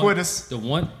 One hit The to quit us. The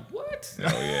one, what? Oh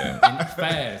yeah. And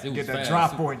fast. It was Get that fast.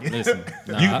 drop on you. Listen,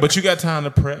 nah, But you got time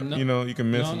to prep. No. You know, you can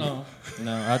miss. no.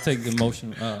 I take the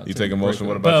emotion. You take emotion.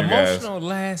 What But about you guys? emotional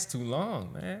lasts too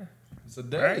long, man. It's a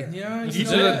day.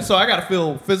 Yeah, So I gotta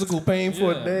feel physical pain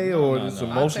for a day, or No, just no.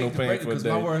 emotional pain for a because day.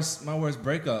 my worst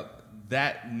breakup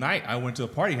that night I went to a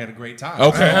party, had a great time.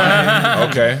 Okay.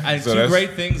 Okay. I had So two that's-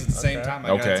 great things at the same time.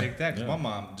 I Okay. gotta take that because my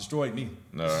mom destroyed me.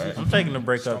 All right. I'm taking the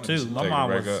breakup too. My Taking mom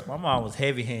the was breakup.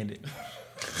 heavy-handed.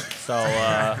 So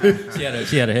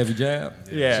She had a heavy jab.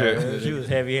 yeah, she was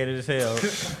heavy-handed as hell.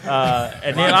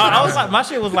 And then I was like, my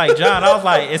shit was like John. I was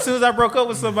like, as soon as I broke up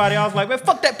with somebody, I was like, man,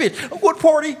 fuck that bitch. I'm going to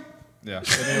party. Yeah, And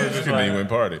then you went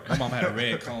party. my mom had a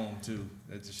red comb too.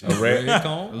 That's the shit. A red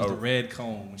comb? It was the red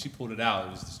comb. When she pulled it out,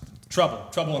 it was just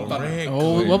trouble on the thunder.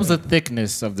 Oh, what was the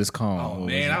thickness of this comb? Oh What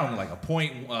man, was I don't know, like a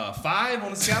 0.5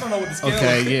 on the scale. I don't know what the scale it?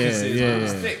 Okay, was. yeah. It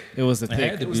was thick. It was a It had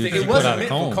thick. to It was be thick. if It you put wasn't out a meant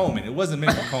for comb. combing. It wasn't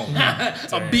meant for combing.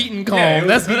 A beaten comb. Yeah, it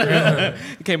was That's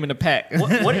it came in the pack.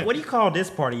 What do you call this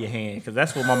part of your hand? Because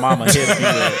that's what my mama hit me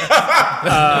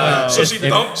with. So she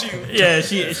thumped you. Yeah,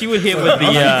 she would hit with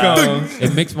the.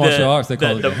 In mixed martial arts, they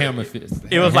call it the- the hammer fist.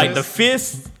 It was like the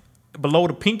fist below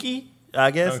the pinky,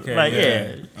 I guess. Okay, like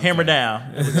yeah. hammer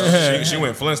down. She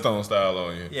went Flintstone style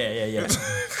on you. Yeah.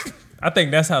 I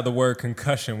think that's how the word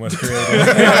concussion was created.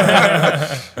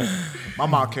 My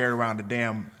mom carried around the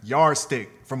damn yardstick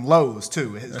from Lowe's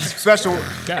too. It's special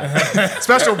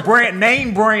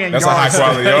name brand. That's a high yardstick.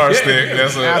 quality yardstick.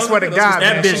 That's I a. swear to God,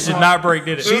 That man, bitch did not break,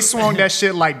 did it? she swung that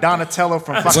shit like Donatello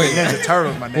from fucking Ninja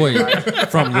Turtles, my nigga. Wait,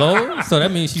 from Lowe's? So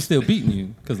that means she's still beating you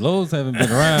because Lowe's haven't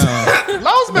been around.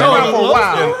 Lowe's been around for a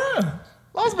while.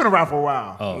 Lowe's been around for a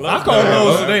while. I called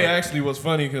Lowe's today. Actually, was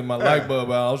funny because my light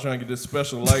bulb out. I was trying to get this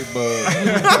special light bulb.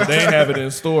 But they didn't have it in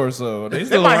store, so they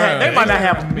still around. They might not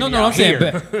have them. No, I'm saying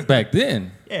back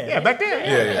then. Yeah, back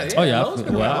then. Yeah. Oh yeah,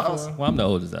 well, I'm the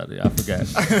oldest out there. I forgot.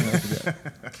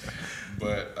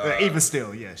 But Even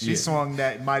still, yeah. She swung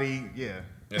that mighty, yeah.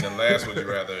 and the last would you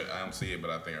rather? I don't see it, but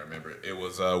I think I remember it. It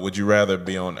was would you rather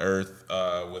be on Earth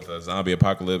with a zombie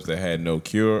apocalypse that had no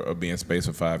cure, or be in space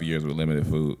for 5 years with limited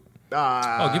food?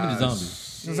 Oh, give me the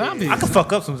zombies. Zombies. I can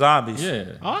fuck up some zombies. Yeah.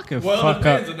 I can Well, fuck it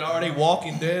up. depends. Are they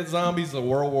Walking Dead zombies or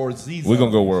World War Z? We're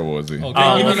gonna go World War Z. Okay. Oh,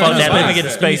 fuck that. Let me get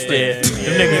the space there. Them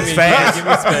niggas is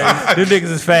fast. Them niggas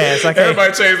is fast. I can't.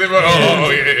 Everybody change their mind. Oh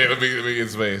yeah, let me get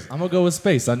space. I'm gonna go with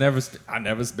space. I never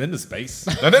been to space.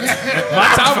 My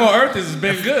time on Earth has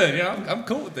been good. You know, I'm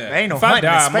cool with that. There ain't no If I hunting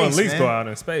in die, I'm gonna space, at least man. go out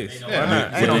in space.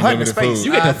 Ain't no hunting in space.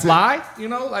 You get to fly. You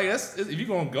know, like that's if you're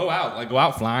gonna go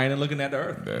out flying and looking at the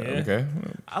Earth. Okay.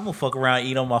 I'm gonna fuck around and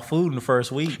eat on my food in the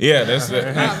first week. Yeah, that's.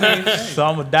 So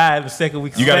I'm gonna die in the second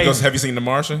week. You gotta go. Have you seen The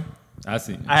Martian? I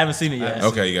seen it. I haven't seen it yet.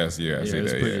 Okay, you guys see Yeah,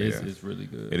 that. it's really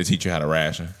good. It'll teach you how to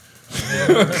ration.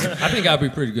 I think I'd be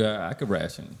pretty good. I could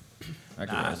ration.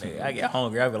 Nigga, I get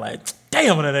hungry. I be like,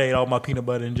 damn, I ate all my peanut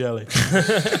butter and jelly.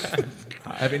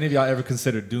 Have any of y'all ever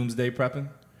considered doomsday prepping?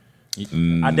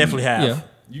 I definitely have.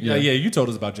 Yeah. You told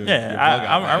us about your Yeah, your bug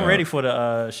out. I'm ready for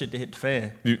the shit to hit the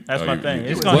fan. That's my thing.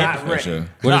 It's gonna gonna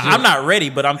happen. I'm not ready,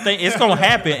 but I'm thinking it's gonna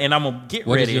happen, and I'm gonna get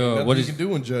ready. What you can do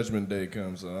when Judgment Day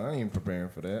comes? So I ain't preparing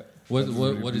for that.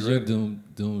 What is your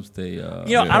doomsday? You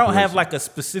know, I don't have like a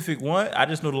specific one. I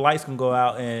just know the lights can go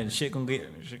out and shit gonna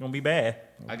be bad.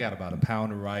 I got about a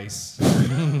pound of rice,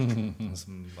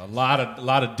 a lot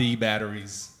of D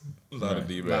batteries. A lot of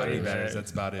D batteries.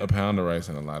 That's about it. A pound of rice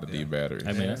and a lot of D batteries.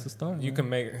 I mean, that's a start. You can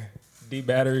make D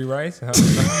battery rice. Huh?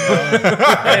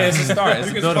 Hey, it's a start. It's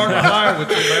You can start a fire with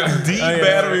your D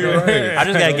battery rice. I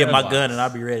just gotta get my gun and I'll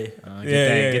be ready.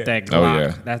 Get that Glock. Oh,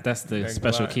 yeah. That's the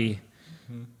special Glock. key.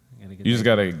 You just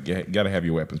gotta have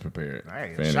your weapons prepared. I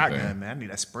ain't for got a anything. shotgun, man. I need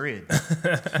that spread.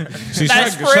 See,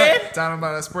 That spread? Talking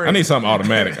about that spread. I need something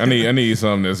automatic. I need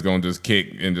something that's gonna just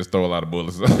kick and just throw a lot of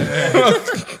bullets.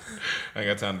 I ain't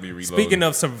got time to be reloading. Speaking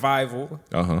of survival,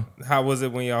 Uh-huh. how was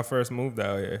it when y'all first moved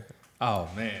out here? Oh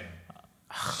man,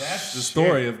 that's the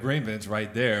story of Greenbench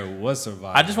right there. Was survival.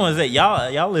 I just want to say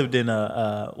y'all lived in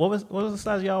a what was the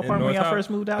size of y'all apartment when y'all North first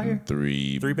moved out here?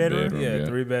 Three bedroom? Yeah,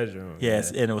 3 bedroom.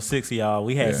 Yes, and it was 6 of y'all.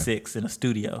 We had Yeah. 6 in a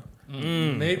studio.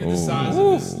 Maybe the size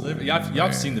of this living.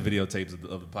 Y'all seen the videotapes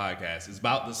of the podcast. It's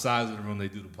about the size of the room they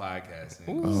do the podcast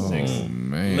in. Oh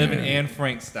man. Living Anne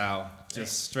Frank style.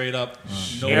 Just straight up.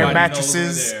 Air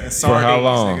mattresses and For sardines. how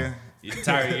long? Nigga. The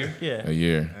entire year. Yeah. A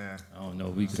year. I don't know.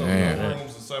 We could Damn.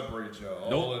 rooms to separate y'all.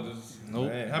 Nope. All of this- Nope.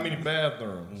 Man, how many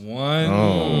bathrooms? One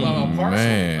partial.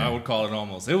 man. I would call it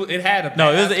almost. It had a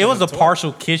No, bath it was a and toilet.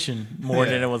 partial kitchen more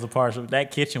Yeah. than it was a partial.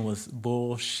 That kitchen was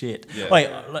bullshit. Yeah. Like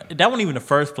that wasn't even the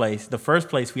first place. The first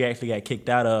place we actually got kicked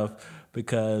out of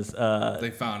because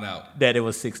They found out. that it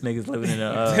was 6 niggas living in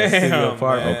a studio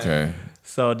apartment. Okay.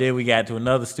 So then we got to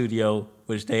another studio,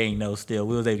 which they ain't know still.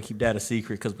 We was able to keep that a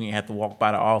secret because we didn't have to walk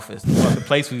by the office. The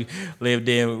place we lived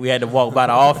in, we had to walk by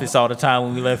the office all the time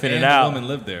when we left in and the out. woman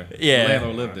lived there. Yeah. The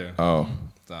landlord lived there. Oh.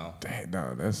 So Dang,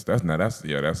 no, that's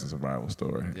a survival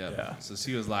story. yeah. So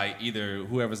she was like, either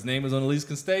whoever's name is on the lease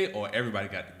can stay, or everybody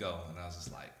got to go. And I was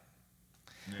just like,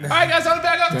 all right, guys, time to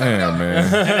back up. Damn, man.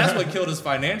 And that's what killed us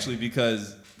financially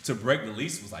because to break the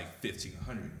lease was like $1,500.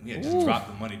 We had just dropped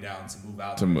the money down to move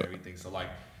out and everything. So like,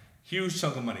 huge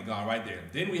chunk of money gone right there.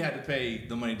 Then we had to pay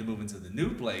the money to move into the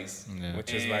new place,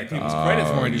 Which is and like people's credits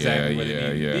weren't yeah, exactly what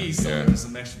it needed to be. So yeah. there was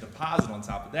some extra deposit on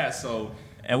top of that. So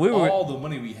And we were- all the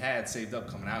money we had saved up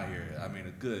coming out here. I mean,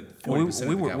 a good 40%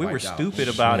 we of it got were wiped out. stupid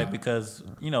about it because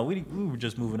we were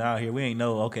just moving out here. We ain't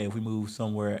know if we moved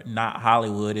somewhere not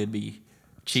Hollywood it'd be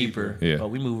cheaper. Yeah. But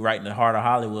we moved right in the heart of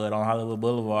Hollywood on Hollywood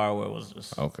Boulevard where it was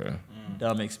just Okay.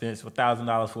 dumb expensive.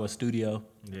 $1,000 for a studio.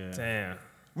 Damn.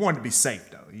 Wanted to be safe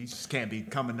though. You just can't be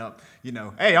coming up,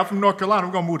 hey, I'm from North Carolina,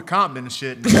 we're gonna move to Compton and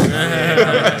shit.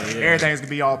 Everything's gonna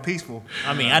be all peaceful.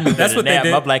 I mean, I knew That's better what than they that.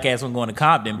 did. My black ass wasn't going to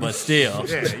Compton, but still,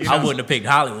 I wouldn't have picked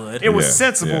Hollywood. It was Yeah,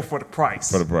 sensible yeah. for the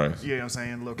price. For the price. You know what I'm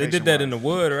saying? They did that in the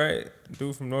wood, right?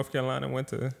 Dude from North Carolina went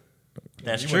to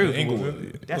That's true.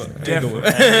 That's different.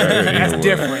 That's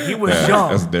different. He was young.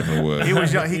 That's a different wood. He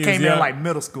was young. He came in young. like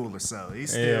middle school or so.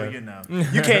 He's still,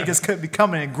 you can't just be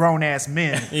coming in grown ass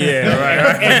men.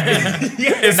 Yeah, right.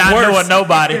 It's Not knowing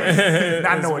nobody.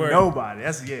 Not knowing worse. nobody.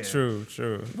 That's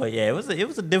True. But yeah, it was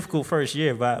a difficult first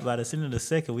year. By the end of the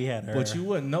second, we had her. But you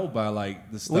wouldn't know by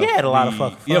like the stuff. We had a lot of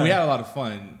fucking fun. Yeah, we had a lot of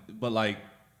fun. But like,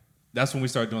 that's when we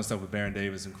started doing stuff with Baron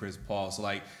Davis and Chris Paul. So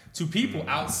like, to people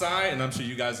outside, and I'm sure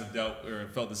you guys have dealt or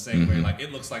felt the same way. Like,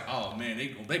 it looks like, oh man,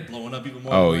 they blowing up even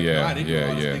more. Oh, Like, yeah, God, they doing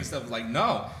all this yeah. big stuff. Like,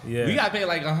 no, Yeah. we got paid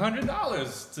like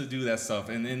 $100 to do that stuff,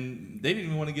 and then they didn't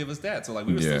even want to give us that. So like,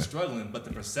 we were Yeah. still struggling. But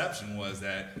the perception was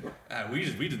that we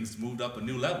just moved up a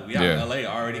new level. We out Yeah. in LA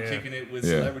already kicking it with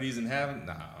Yeah. celebrities and having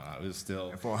it was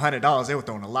still. For $100, they were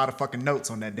throwing a lot of fucking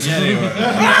notes on that day. Yeah, they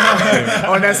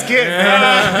were. On that skit,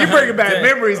 man. You bringing back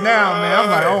memories now, man. I'm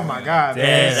like, oh my god,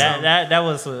 man. That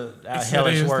was a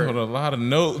hellish work. A lot of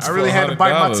notes. I really had to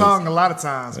bite my tongue a lot of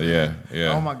times. Man.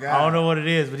 Yeah. Oh my god. I don't know what it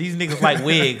is, but these niggas like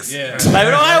wigs. Yeah. Like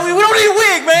we don't need a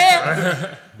wig,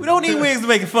 man. We don't need wigs to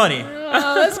make it funny.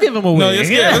 Let's give him a wig. No,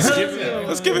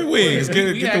 let's give it wigs.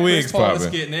 Get the wigs popping. Chris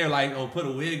Paul getting there like, oh, put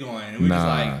a wig on, and we're just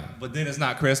like, but then it's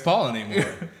not Chris Paul anymore.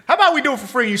 How about we do it for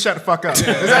free and you shut the fuck up? Is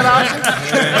that an option?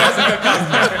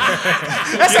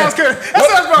 That sounds good. That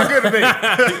sounds about good to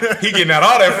me. He getting out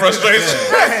all that frustration.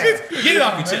 Get it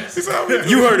off your chest.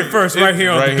 You heard it first right here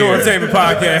on the Dormtainment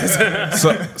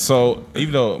Podcast. So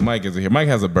even though Mike isn't here, Mike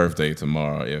has a birthday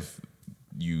tomorrow.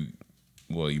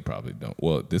 Well, you probably don't.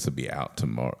 Well, this will be out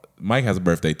tomorrow. Mike has a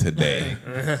birthday today.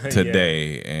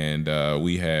 And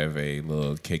we have a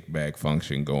little kickback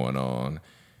function going on.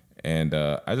 And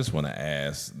I just want to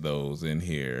ask those in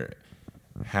here,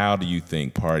 how do you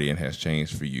think partying has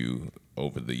changed for you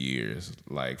over the years?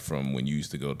 Like from when you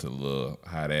used to go to little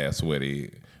hot-ass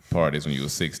sweaty parties when you were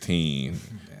 16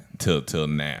 till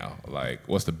now. Like,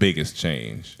 what's the biggest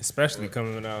change? Especially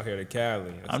coming out here to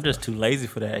Cali. I'm just too lazy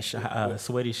for that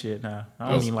sweaty shit now.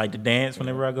 I don't even like to dance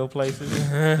whenever I go places.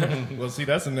 Well, see,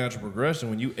 that's a natural progression.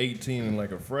 When you 18 and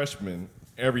like a freshman,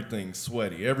 everything's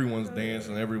sweaty. Everyone's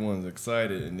dancing. Everyone's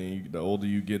excited. And then the older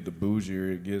you get, the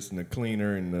bougier it gets, and the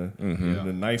cleaner and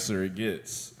the nicer it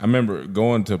gets. I remember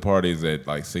going to parties at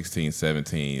like 16,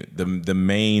 17. The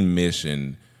main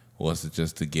mission was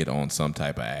just to get on some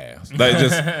type of ass. Like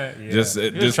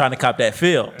just trying to cop that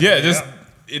feel. Yeah,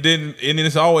 it didn't. And it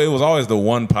was always the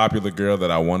one popular girl that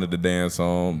I wanted to dance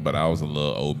on, but I was a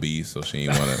little obese, so she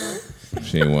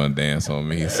didn't want to dance on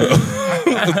me. So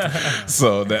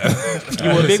that you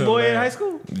were a big boy in high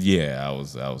school. Yeah, I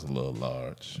was a little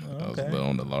large. Okay. I was a little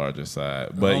on the larger side,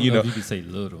 but you know, you can say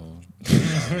little. Wait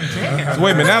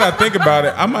a minute, now that I think about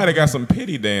it, I might have got some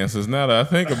pity dances. Now that I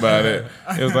think about it,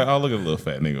 it was like, oh, look at the little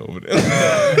fat nigga over there.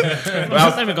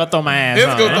 Let me go throw my ass.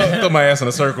 Let's go throw my ass in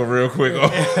a circle real quick.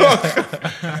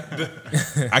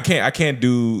 I can't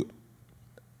do.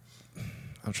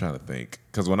 I'm trying to think,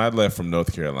 because when I left from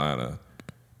North Carolina,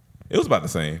 it was about the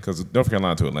same. Because North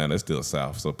Carolina to Atlanta, it's still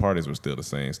South, so parties were still the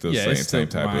same. Still same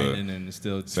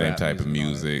type of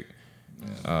music.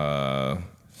 Yeah.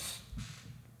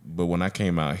 But when I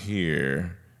came out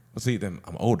here, I'm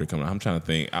older coming out. I'm trying to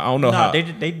think. I don't know how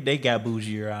they got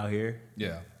bougier out here.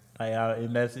 Yeah. Like,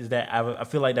 and I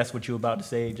feel like that's what you were about to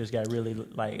say. It just got really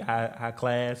like high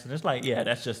class, and it's like, yeah,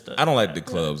 that's just. I don't like the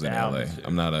clubs in LA.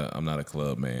 I'm not a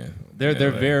club man.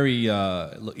 They're very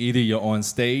either you're on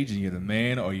stage and you're the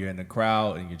man, or you're in the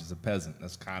crowd and you're just a peasant.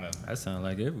 That's kind of that sounds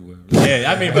like everywhere.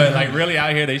 Yeah, I mean, but like really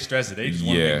out here they stress it. They just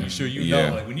want to make sure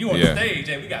know. Like when you on the stage,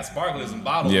 hey, we got sparklers and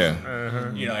bottles.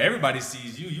 Yeah. You know, everybody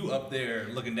sees you. You up there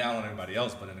looking down on everybody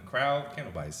else, but in the crowd, can't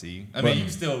nobody see you. I mean, you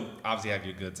can still obviously have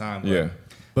your good time.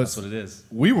 But that's what it is.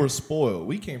 We were spoiled.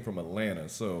 We came from Atlanta,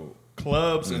 so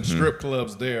clubs and strip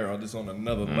clubs there are just on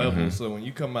another level. So when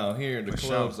you come out here, the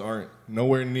clubs aren't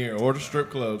nowhere near, or the strip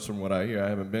clubs, from what I hear, I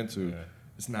haven't been to.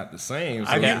 It's not the same.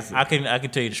 So I can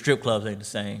tell you the strip clubs ain't the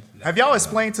same. Have y'all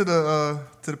explained to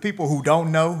the people who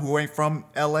don't know, who ain't from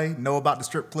LA, know about the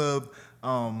strip club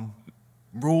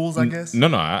rules? I guess. No,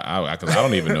 I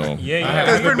don't even know.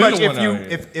 Because pretty much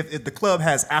if the club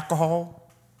has alcohol,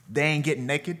 they ain't getting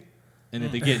naked. And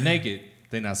if they get naked,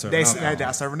 they're not serving alcohol. They're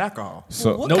not serving alcohol.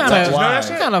 So what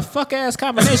kind of fuck ass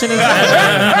combination is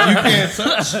that? You can't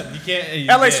touch. You can't.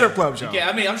 LA strip club, y'all.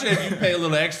 I mean, I'm sure if you pay a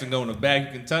little extra and go in the back,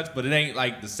 you can touch, but it ain't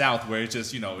like the South where it's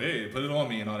just, hey, put it on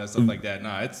me and all that stuff like that.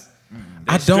 Nah, it's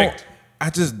strict. I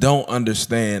just don't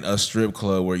understand a strip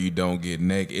club where you don't get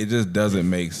naked. It just doesn't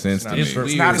make sense to me. It's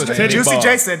not a strip. Juicy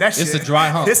J said that shit. It's a dry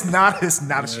hump. It's not a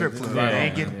strip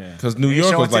club. Because New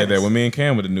York was like that. When me and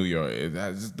Cam went to New York,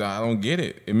 I don't get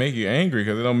it. It make you angry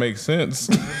because it don't make sense.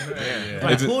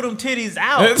 Like, pull them titties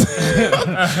out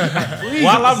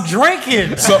while I'm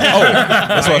drinking. So,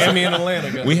 that's what Miami and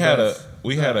Atlanta.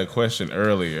 We had a question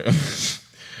earlier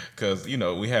because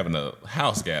we having a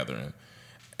house gathering.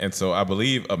 And so I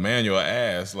believe Emmanuel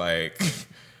asked, like,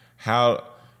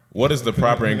 what is the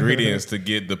proper ingredients to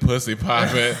get the pussy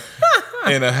popping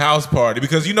in a house party?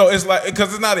 Because it's like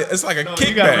it's like a kickback.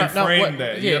 You gotta reframe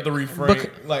that. You have to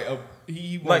reframe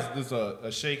he was just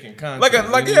a shaking concept.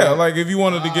 Like if you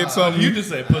wanted to get something, you just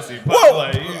said pussy pop.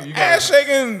 Whoa, you ass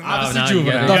shaking.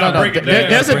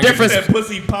 There's a difference.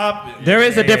 Pussy pop. There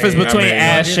is a difference between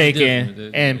ass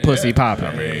shaking and pussy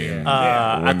popping.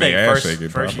 I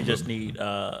think first you just need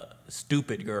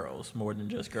stupid girls more than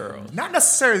just girls. Not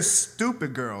necessarily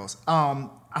stupid girls.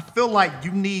 I feel like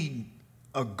you need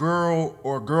a girl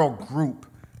or a girl group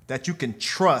that you can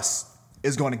trust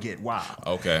is going to get wild.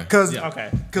 Okay.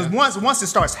 Because once it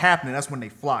starts happening, that's when they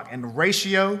flock. And the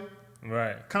ratio,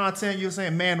 content you were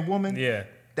saying, man to woman,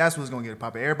 that's what's going to get it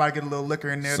popping. Everybody get a little liquor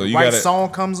in there. So the right song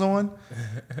comes on,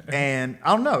 and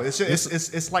I don't know. It's just,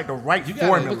 it's like the right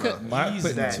formula. You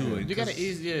got to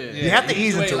ease. You have to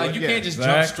ease into it. Like you can't just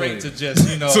jump straight to just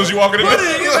as soon as you walk in the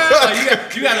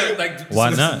you got to like why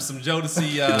not? Some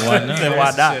Jodeci. Why not? Shit,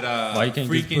 why you can't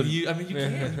freaking just you? I mean, you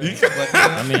can. But,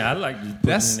 I mean, I like you.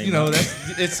 That's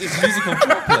it's musical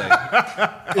foreplay.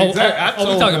 We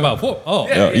talking about pork?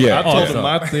 I told them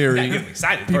my theory. Get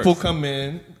excited. People come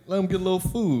in. Let them get a little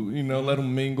food, let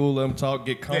them mingle, let them talk,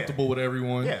 get comfortable with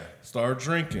everyone. Yeah. Start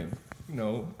drinking,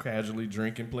 casually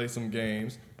drinking, play some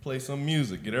games, play some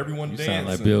music, get everyone dancing. Sound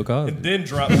like Bill Cosby. And then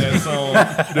drop that song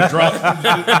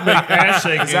to make ass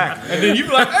shaking. Exactly. And then you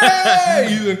be like,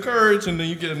 hey, you encourage, and then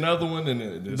you get another one, and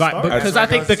it starts. Because I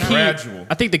think gradual.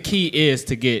 I think the key is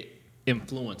to get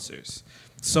influencers.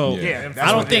 So Yeah,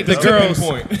 I don't think the Tipping girls.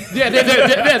 point.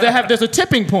 There's a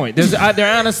tipping point.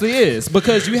 There honestly is,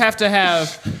 because you have to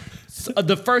have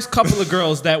the first couple of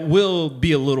girls that will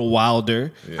be a little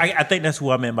wilder. I think that's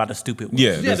who I meant by the stupid ones.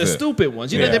 Yeah, the stupid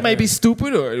ones. They may be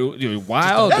stupid or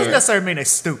wild. That doesn't necessarily mean they're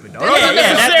stupid, though.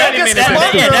 That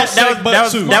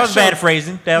was bad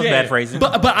phrasing.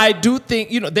 But I do think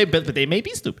they may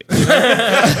be stupid.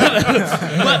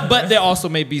 but they also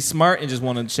may be smart and just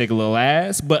want to shake a little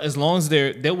ass. But as long as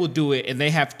they will do it, and they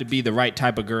have to be the right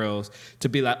type of girls to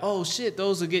be like, oh shit,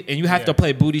 those are good. And you have to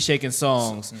play booty shaking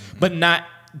songs, but not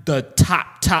the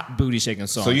top booty shaking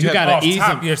songs. So you gotta ease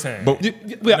them. You're saying, but,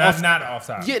 not off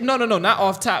top. Yeah, no, not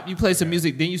off top. You play some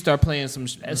music, then you start playing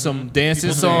some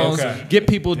dancing songs. Get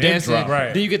people dancing.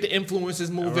 Right. Then you get the influences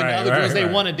moving. The other girls they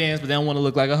want to dance, but they don't want to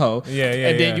look like a hoe.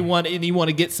 And then you want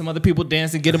to get some other people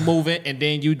dancing, get them moving, and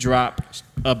then you drop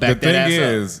back that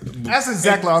ass up. That's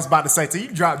exactly what I was about to say. So you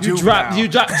drop juvenile. You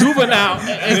drop juvenile,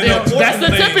 and then that's the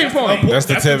tipping point. That's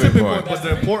the tipping point. But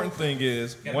the important thing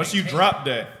is, once you drop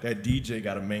that DJ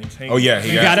got to maintain. Oh yeah,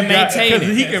 you got to maintain it.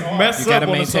 Because he can mess up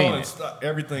on the song and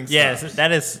everything. Yes,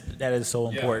 that is so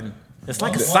important. It's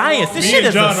like a science. This shit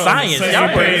is a science.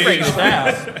 Y'all break it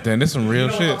down. Damn, this some real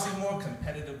shit. More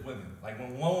competitive women. Like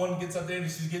when one woman gets up there and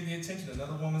she's getting the attention,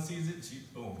 another woman sees it, she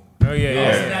boom. Oh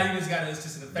yeah. So now you just got it's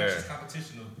just an infectious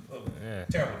competition of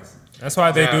terribleness. That's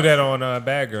why they do that on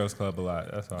Bad Girls Club a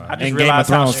lot. That's why. I just realized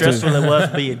how stressful it was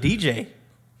to be a DJ.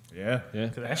 Yeah.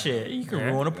 That shit, you can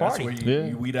ruin a party. That's where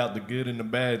you weed out the good and the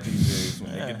bad DJs.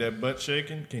 When they get that butt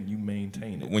shaking, can you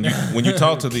maintain it? When you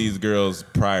talk to these girls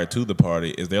prior to the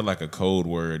party, is there like a code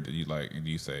word that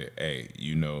you say, hey,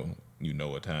 you know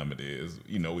what time it is.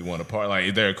 We want to party. Like,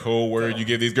 is there a code word you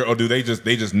give these girls, or do they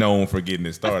just known for getting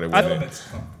it started with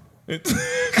it?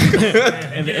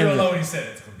 And you don't know what he said.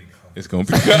 It's gonna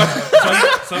be.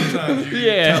 Sometimes you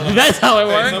that's how it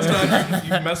works. Sometimes you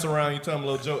mess around. You tell them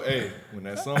a little joke. Hey, when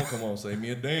that song come on, say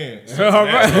me a dance. All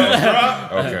right.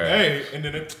 Okay. Hey, and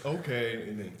then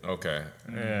okay. Okay.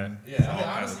 Yeah. I mean,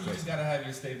 honestly, you just gotta have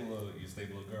your stable of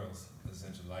girls.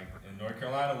 Essentially, like in North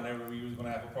Carolina, whenever we was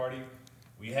gonna have a party,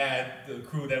 we had the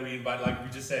crew that we invited. Like we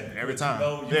just said, every time.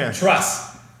 You can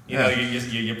trust.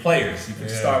 Your players. You put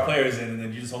your star players in, and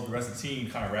then you just hope the rest of the team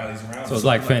kind of rallies around. So it's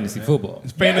like fantasy football.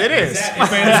 It is.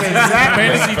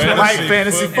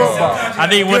 Fantasy football. I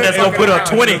need one that's gonna put up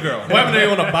 20. What if they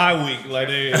on a bye week? Like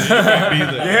they can't be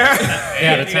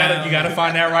there. You gotta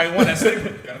find that right one. That's sleeper.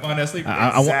 You gotta find that sleeper.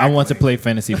 I want to play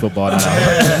fantasy football now.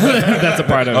 That's a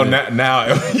part of it. Now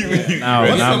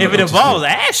If it involves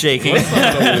ass shaking, What's some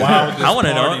of the wildest I want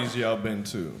to know. parties y'all been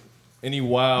to? Any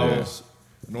wild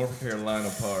North Carolina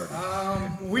party?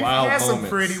 We've Wild had some moments.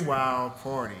 pretty wild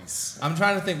parties. I'm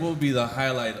trying to think what would be the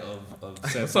highlight of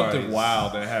said What's something parties.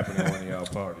 wild that happened at one of y'all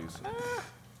parties?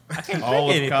 I can't All think of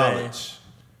of anything. college.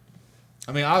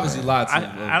 I mean, obviously lots.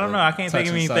 I don't know. I can't think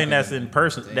of anything that's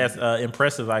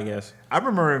impressive. I guess. I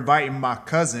remember inviting my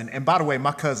cousin, and by the way,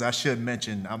 my cousin, I should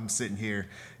mention, I'm sitting here,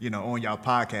 on y'all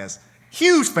podcast.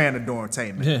 Huge fan of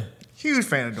Dormtainment. Yeah. Huge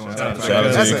fan of Dormtainment. Shout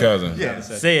out to your cousin. Yeah.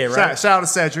 Say it, right? Shout out to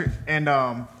Cedric. And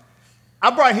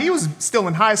he was still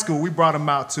in high school. We brought him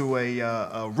out to a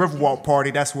Riverwalk party.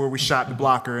 That's where we shot the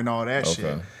blocker and all that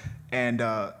shit. And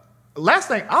last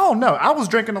thing, I don't know. I was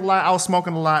drinking a lot. I was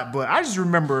smoking a lot. But I just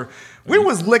remember We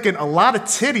was licking a lot of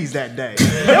titties that day.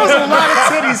 There was a lot of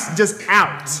titties just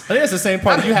out. I think that's the same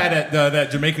party you had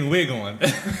that Jamaican wig on. I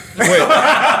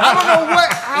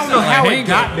don't know how it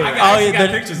got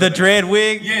there. The dread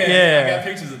wig? Yeah, I got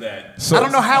pictures of that. So, I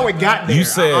don't know how it got there. You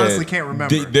said I honestly can't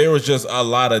remember. There was just a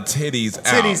lot of titties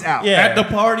out. Yeah. At the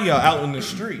party or out in the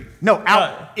street? No,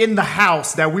 out in the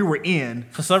house that we were in.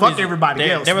 For some Fuck reason,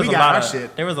 everybody else. There was we a got lot our of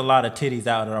shit. There was a lot of titties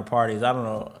out at our parties. I don't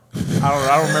know.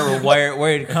 I don't remember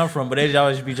where it come from, but it'd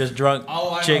always be just drunk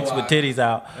chicks with titties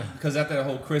out. Because after that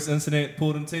whole Chris incident,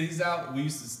 pulled them titties out, we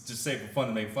used to just say for fun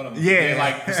to make fun of them. Yeah. And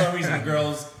like for some reason, the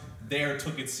girls there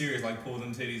took it serious, like pulled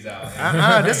them titties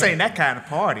out. This ain't that kind of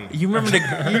party. You remember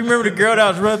the girl that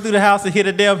was running through the house and hit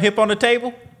a damn hip on the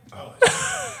table?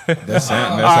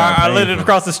 I lit it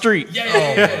across the street. Yeah.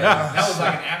 That was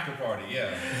like an after party.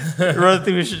 Yeah. Running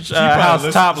through the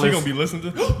house topless. She gonna be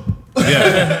listening to.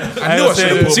 Yeah, I knew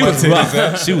she was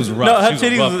rough. She was rough. No, her she was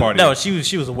a rough titties. party. No,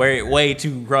 she was way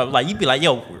too rough. Like you'd be like,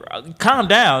 yo, calm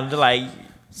down. Like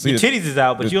your titties is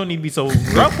out, but you don't need to be so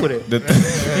rough with it.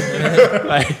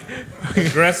 Like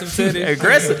Aggressive titties.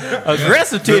 aggressive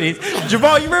titties.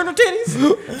 Jamal, you remember the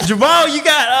titties? Jamal, you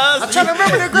got I'm trying to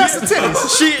remember the aggressive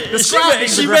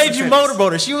titties. She made you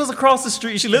motorboat her. She was across the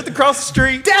street. She lived across the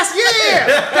street.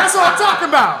 That's what I'm talking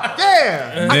about.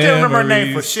 Yeah. I can't remember her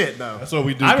name for shit though. That's what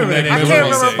we do. I remember that name. I can't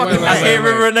remember her fucking name. I can't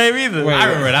remember her name either. I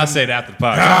remember it. I'll say it after the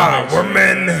podcast.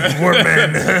 Woman.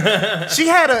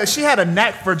 She had a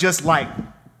knack for just like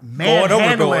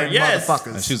manhandling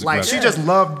motherfuckers. She was Like aggressive. she just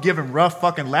loved giving rough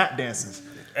fucking lap dances.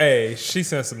 Hey, she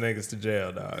sent some niggas to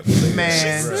jail, dog.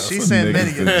 Man, she sent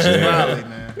many niggas to jail. probably,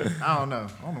 man. I don't know.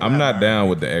 I'm not down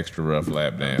with the extra rough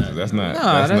lap dances. That's not.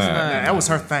 that's not. Yeah, that was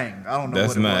her thing. I don't know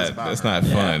That's what it was not. about That's her. not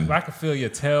fun. I can feel your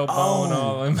tailbone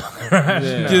all in my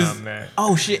garage. Nah, man.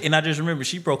 Oh shit! And I just remember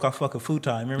she broke our fucking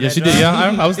futon. Remember Yeah, that she job? did.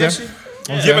 Yeah, I was there.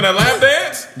 Giving a lap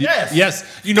dance? Yes.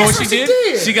 You know what she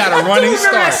did? She got a running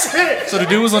start. So the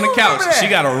dude was on the couch. She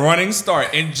got a running start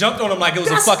and jumped on him like it was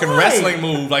a fucking wrestling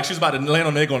move. Like she was about to land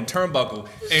on the nigga on a turnbuckle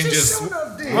and just.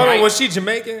 Hold on, was she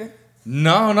Jamaican?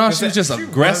 No, she was just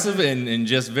aggressive and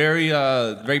just very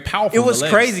powerful. It was in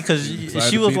the legs. crazy because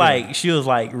she was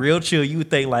like real chill. You would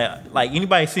think like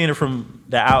anybody seeing her from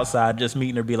the outside, just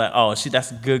meeting her, be like, oh,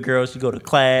 that's a good girl. She go to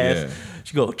class, Yeah.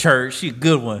 she go to church. She a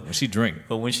good one. She drink.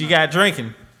 But when she got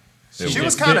drinking, She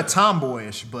was kind of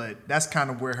tomboyish, but that's kind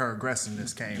of where her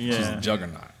aggressiveness came from. She's yeah. a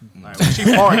juggernaut. Like, when she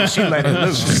partied, she let it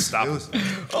loose. Stop. I'm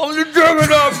the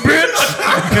juggernaut, bitch.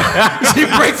 She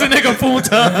breaks a nigga full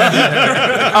time.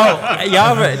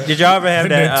 Oh, did y'all ever have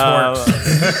that?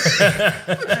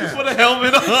 With a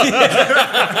helmet on.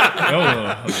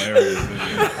 That was hilarious.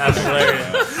 That's hilarious.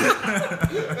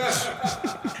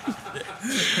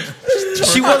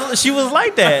 She was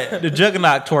like that. The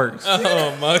juggernaut twerks.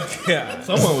 Oh my god.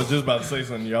 Someone was just about to say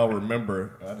something y'all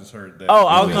remember. I just heard that. Oh,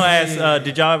 I was gonna ask,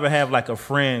 did y'all ever have like a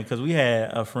friend? Because we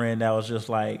had a friend that was just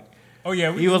like Oh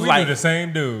yeah, He was we like- knew the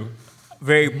same dude.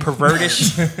 very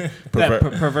pervertish.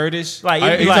 Pervertish. Like Are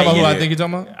it'd be you like, talking about who I think you're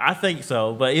talking about? I think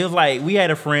so, but it was like we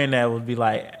had a friend that would be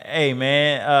like, "Hey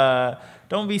man,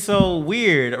 don't be so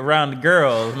weird around the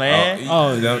girls, man." We did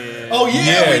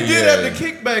at the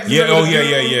kickbacks. Yeah. Oh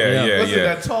yeah. What's it,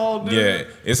 that tall dude? Yeah.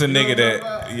 It's a nigga that.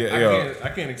 I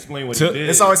can't explain what he did.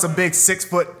 It's always a big 6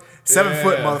 foot, 7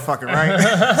 foot motherfucker, right?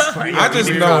 I just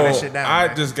know. I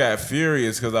I just got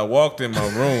furious because I walked in my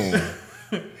room.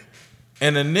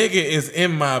 And a nigga is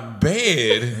in my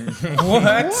bed.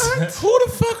 What? Who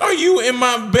the fuck are you in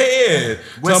my bed?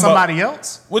 With Talking somebody about-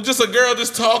 else? With just a girl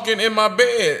just talking in my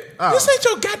bed. This ain't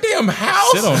your goddamn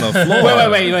house. Sit on the floor.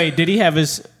 Wait. Did he have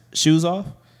his shoes off?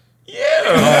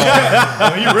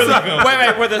 Yeah. He really gonna.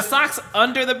 Wait. Were the socks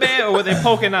under the bed or were they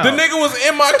poking out? The nigga was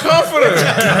in my comforter.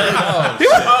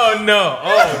 Oh no.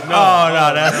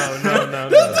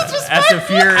 That's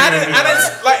infuriating.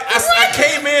 I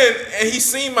came in and he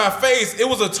seen my face. It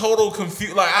was a total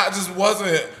confusion. Like I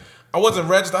wasn't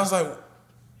registered. I was like,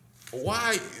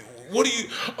 why? What do you?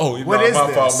 Oh, What is my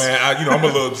this? fault, man. I'm a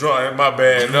little drunk. My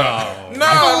bad. No.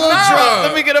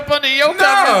 Let me get up under your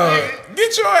covers.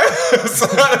 Get your ass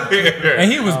out of here. And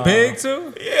he was big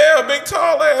too? Yeah, big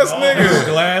tall ass nigga.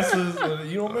 Glasses.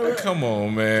 You don't remember? Come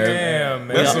on, man. Damn,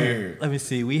 man. That's Let me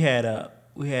see. We had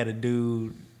a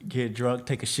dude get drunk,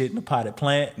 take a shit in a potted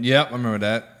plant. Yep, I remember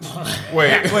that.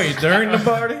 Wait, during the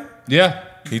party? Yeah.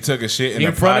 he took a shit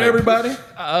In front of everybody?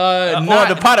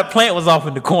 The potted plant was off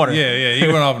in the corner. Yeah, he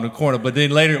went off in the corner, but then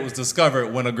later it was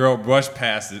discovered when a girl brushed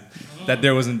past it that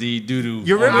there was indeed doo-doo.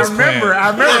 You remember? I remember.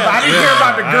 I didn't hear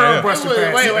about the girl brushing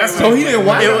past. So he didn't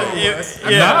watch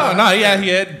Yeah. No, he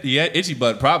had itchy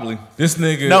butt probably. This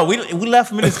nigga. No, we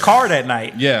left him in his car that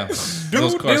night. Yeah.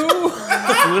 Those cars-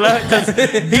 We left,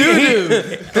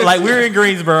 'cause like we were in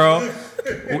Greensboro.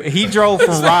 He drove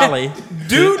from Raleigh.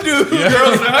 Doo-doo.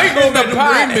 Girls say, I ain't going back to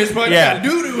Greenbench, but I Yeah. got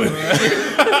doo-doo in it.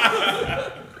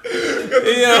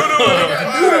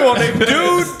 Doo-doo on their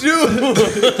doo-doo.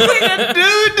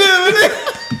 Doo-doo.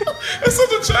 That's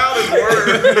such a childish word.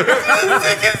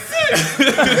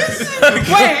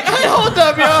 Wait, hold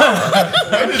up, y'all.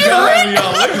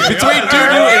 Between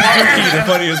doo-doo and dookie, the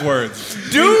funniest words.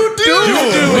 Doo-doo.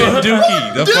 Doo-doo and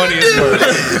dookie, the funniest words.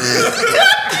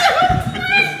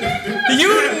 You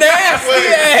nasty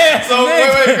ass. So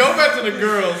wait, go back to the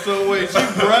girl. So wait, she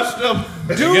brushed up.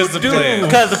 Here's the plan.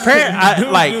 Because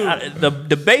apparently,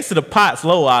 the base of the pot's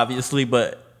low, obviously,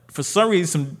 but for some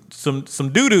reason, some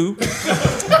doo doo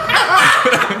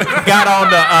got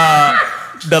on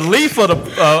the leaf of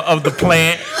the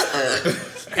plant,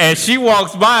 and she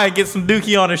walks by and gets some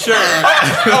dookie on her shirt.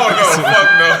 Oh no, fuck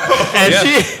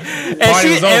no.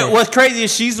 And what's crazy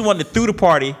is she's the one that threw the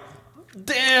party.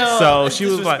 Damn. So she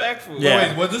was like, yeah.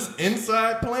 Wait, was this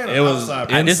inside plan or It was outside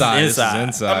plan? inside. This is This is inside.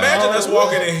 inside. Imagine us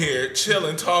walking in here,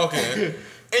 chilling, talking, and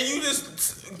you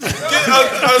just get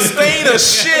a stain of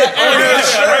shit on your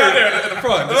shirt. At the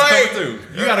front. Like,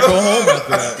 You gotta go home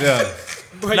after that.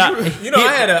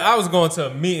 Yeah. I was going to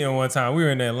a meeting one time. We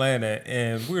were in Atlanta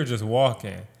and we were just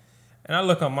walking. And I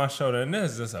look on my shoulder and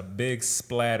there's just a big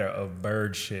splatter of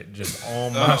bird shit just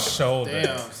on my shoulder.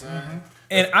 Damn, son.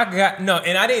 And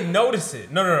I didn't notice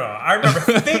it. No. I remember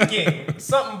thinking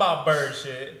something about bird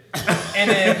shit.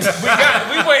 And then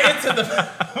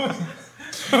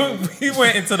we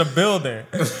went into the building.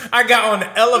 I got on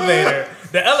the elevator.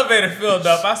 The elevator filled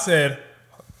up. I said,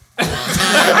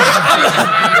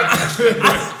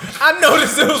 I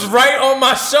noticed it was right on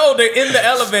my shoulder in the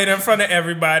elevator in front of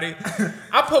everybody.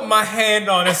 I put my hand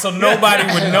on it so nobody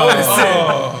would notice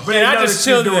it. But And I just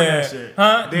chilled there.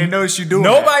 Huh? They didn't notice you doing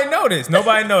Nobody noticed.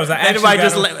 Nobody noticed. Anybody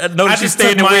just noticed you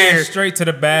staying took my weird. ass straight to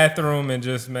the bathroom and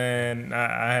just, man,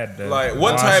 I had to. like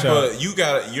what wash type up. of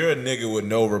you're a nigga with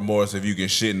no remorse if you can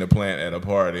shit in the plant at a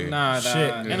party. Nah.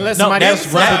 Shit. Unless No, somebody that's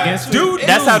else rub against you. Dude,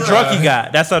 That's how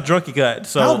drunk he got.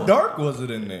 So How dark was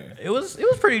it in there? it was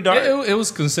pretty dark. It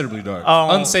was considerably dark.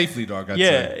 Unsafely dark, I'd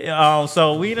say. Yeah.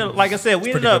 So we ended, like I said, we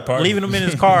ended pretty up good party. leaving him in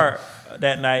his car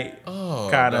that night.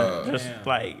 Kind of no. just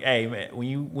like, hey man, when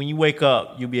you wake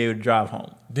up, you'll be able to drive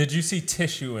home. Did you see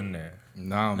tissue in there?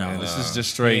 No, man. This is just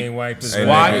He straight. ain't wiped his Hey,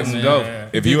 Why nigga, didn't go? Yeah.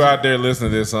 If you out there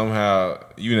listening to this somehow,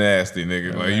 you nasty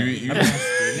nigga. Like you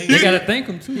You gotta thank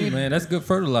them too, man. That's good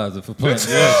fertilizer for plants.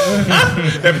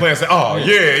 that plant said, oh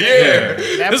yeah.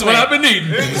 This is what I've been needing.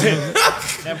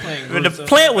 That plane But the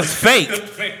plant was fake. It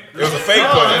was a fake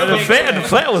plant. The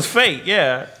plant was fake.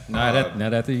 Yeah.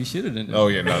 Not after you shit it in there. Oh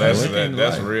yeah, no, that's That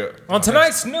that's came to real. On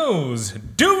tonight's news,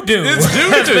 doo-doo It's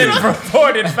has doo-doo. been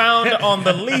reported found on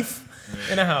the leaf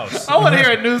in a house. I want to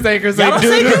hear a news anchor say, Y'all don't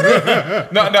say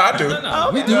dude. No, I do.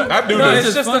 We do. I do No, this.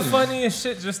 it's just the funny. funniest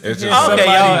shit. Just to It's hear just- somebody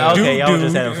Okay, y'all doo-doo.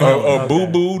 just having fun. Or boo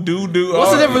boo doo doo.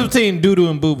 What's the difference between doo-doo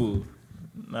and boo-boo?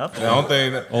 Nothing. I don't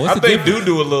think. Oh, what's I the think difference?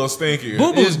 doo doo a little stinky.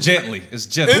 It's gently. It's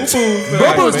gentle. It's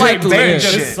Boo-boo's like baby layers.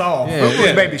 shit. It's soft.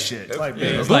 Boo-boo's baby shit. It's like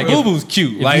baby. It's like boo-boo's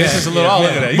cute. Like it's just a little all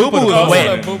over there. You Boo can put boo a is bow wet.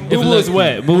 on it. Boo-boo is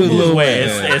wet. Boo-boo is a little wet.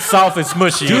 It's soft and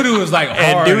smushy. Doo-doo is like And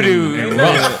hard doo-doo. and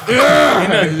rough.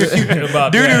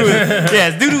 About Doo that. doo.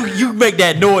 Yes, doo doo. You make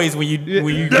that noise when you do.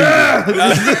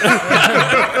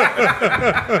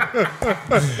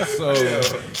 So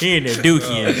He in there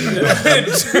dookie.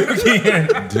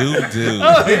 Doo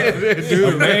doo.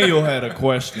 Emmanuel had a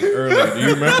question earlier. Do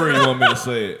you remember? Or you want me to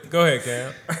say it? Go ahead,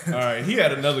 Cam. All right. He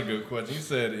had another good question. He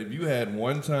said, if you had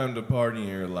one time to party in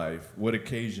your life, what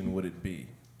occasion would it be?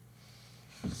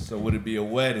 So would it be a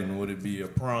wedding? Would it be a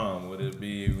prom? Would it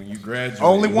be when you graduate?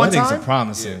 Only one Weddings time? are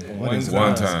promising. Yeah, Weddings are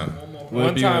One promising. time. Would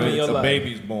it be time when in your a life.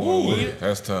 baby's born? Would it-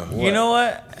 That's tough. You know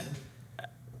what?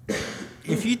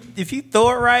 If you throw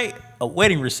it right, a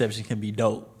wedding reception can be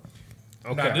dope.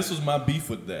 Now, this was my beef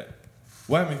with that.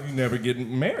 What happens if you never get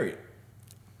married?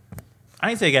 I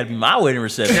ain't say it got to be my wedding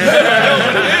reception.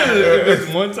 If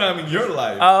it's one time in your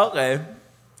life. Oh, okay.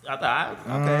 I thought,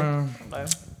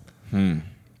 okay.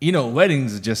 You know,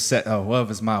 weddings are just set. Oh, well, if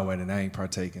it's my wedding, I ain't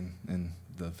partaking in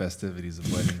the festivities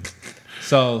of weddings.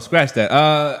 So scratch that.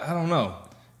 I don't know.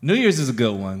 New Year's is a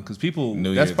good one because people.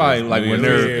 New that's Year's probably is- like New when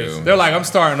Year's they're is good. they're like, I'm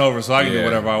starting over, so I can do Yeah,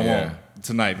 whatever I yeah. want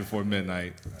tonight before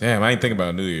midnight. Damn, I ain't thinking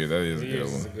about New Year's. That is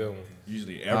a good one.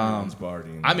 Usually everyone's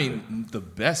partying. I mean, the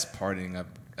best partying I've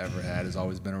ever had has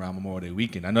always been around Memorial Day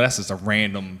weekend. I know that's just a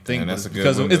random thing, Man, but that's a good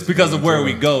because one. it's because of where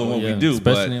we go and what we do.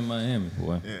 especially But in Miami,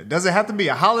 boy. Yeah. Does it have to be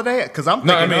a holiday? Because I'm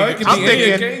No, thinking, I mean, it could be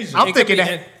any occasion. I'm It could thinking be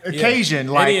that any- occasion,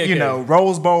 yeah, like any you know,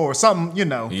 Rose Bowl or something, you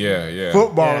know, Yeah.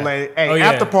 football Yeah. related. Hey, Oh, yeah.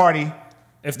 after party.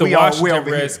 If the we Washington over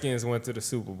here. Redskins went to the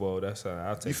Super Bowl, that's how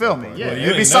I'll take. You feel that me? part. Yeah, Well, you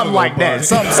it'd be ain't something never like gonna that.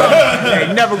 party. Something that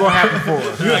ain't never gonna happen for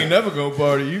us. You ain't never go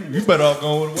party. You better off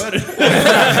going with a wedding.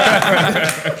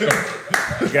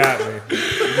 You got me.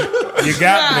 You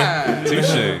got me. Touche.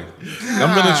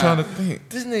 I'm really trying to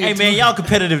think. Hey man, y'all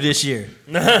competitive this year.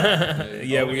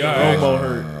 Yeah, we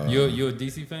are. You're a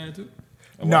DC fan too?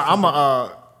 No,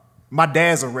 I'm my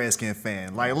dad's a Redskin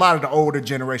fan. Like a lot of the older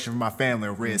generation of my family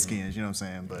are Redskins. You know what I'm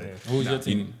saying? But Who's your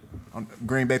team? I'm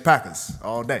Green Bay Packers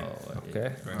all day.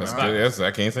 Okay. That's good.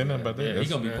 I can't say nothing about that. Yeah, he's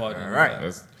gonna be part of all right.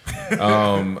 That's,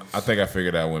 I think I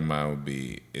figured out when mine would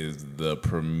be is the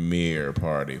premiere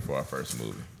party for our first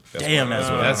movie. Damn, that's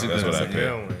what that's what I good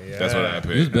picked. one, yeah. That's what I You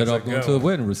was picked. better off going to a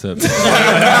wedding reception.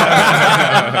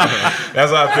 That's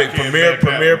what I picked.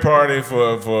 Premiere party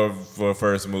for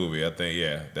first movie. I think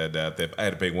that I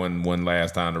had to pick one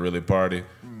last time to really party.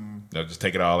 No, just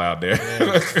take it all out there.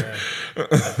 I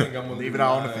think I'm gonna Leave it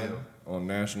all on the field. On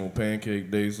National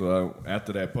Pancake Day, so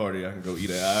after that party, I can go eat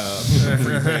at IHOP some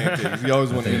free pancakes. You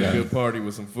always want to eat a good party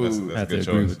with some food. That's I a have to good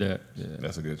agree choice. with that. Yeah.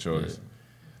 That's a good choice.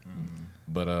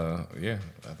 But I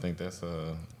think that's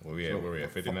where we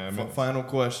at 59 minutes. Final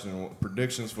question: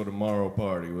 predictions for tomorrow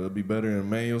party. Will it be better than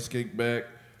Emmanuel's kickback?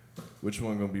 Which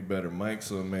one gonna be better,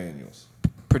 Mike's or Emmanuel's?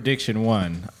 Prediction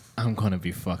 1. I'm gonna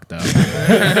be fucked up.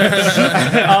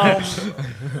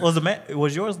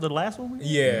 Was yours the last one?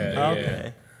 Yeah.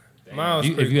 Okay. Mine was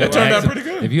If pretty you had good. to ask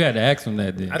him, if you had to ask him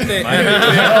that, then I think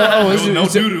No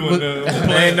doo-doo in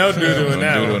the ain't no doo-doo in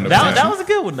that one. That was a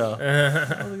good one though.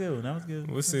 That was good.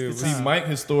 We'll see. See, Mike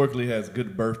historically has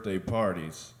good birthday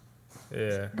parties.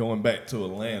 Yeah. Going back to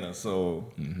Atlanta, so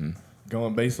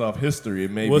going based off history,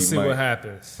 it may We'll be see Mike. what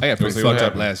happens. I got pretty see what fucked up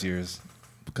happens. last year's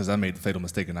because I made the fatal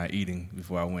mistake of not eating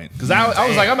before I went. Because I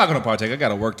was like, I'm not gonna partake. I got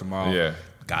to work tomorrow. Yeah.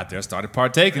 Got there, started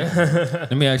partaking.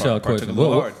 let me ask y'all a Partook question. a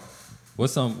little hard.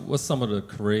 What's some of the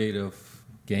creative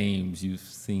games you've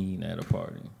seen at a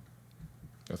party?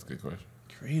 That's a good question.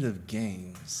 Creative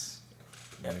games.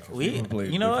 We, play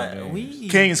you know what? different We.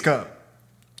 Kings Cup.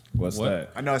 What's What? that?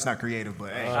 I know it's not creative,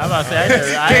 but hey, I'm about to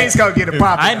say Kings Cup get it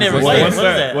popping. I ain't never What's played. that? What's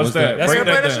that? What's that? That's Break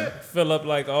what that they down. fill up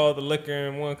like all the liquor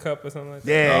in one cup or something like that.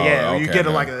 Yeah. You okay, get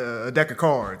man. like a deck of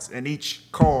cards, and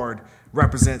each card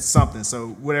represents something. So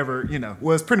whatever,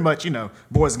 well, it's pretty much,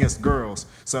 boys against girls.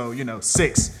 So,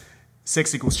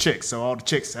 6 equals chicks. So all the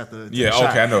chicks have to Yeah, take a shot.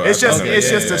 okay, I know. It's just Okay, it's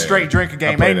yeah, just yeah, a straight yeah. drinking I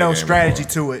game. played Ain't no that game strategy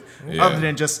before. to it, Yeah. other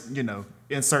than just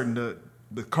inserting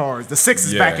the cards, the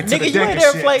sixes Yeah. back into Nigga, the you deck ain't and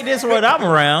never shit. played this when I'm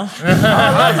around.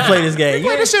 I love to play this game. You You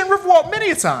played this ain't- shit in Riverwalk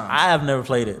many a time. I have never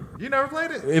played it. You never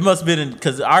played it? It must have been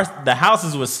because the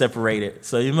houses was separated,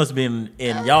 so it must have been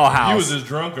in y'all You house. was just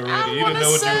drunk already. I You didn't wanna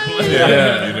know what you were say- playing.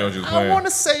 Yeah, you know what you was I playing. want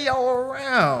to say y'all were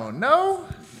around. No?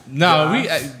 No,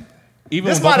 even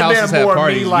This when both might have houses been had more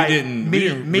parties, me, like we didn't me,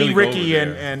 really go Ricky,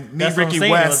 over there. and me, That's what I'm Ricky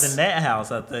saying. It was West. in that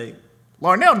house, I think.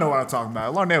 Larnell know what I'm talking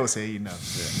about. Larnell was here, you know.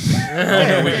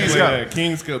 Yeah, we Kings play Cup. that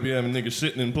Kings Cup. You having niggas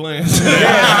shitting and playing.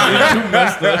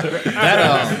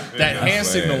 That hand That's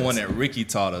signal bad. one that Ricky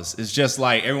taught us is just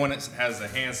like everyone has a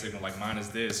hand signal. Like mine is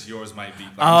this, yours might be.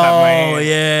 Like Oh,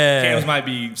 yeah. Cam's might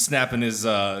be snapping his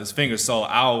fingers, so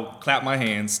I'll clap my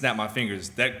hands, snap my fingers.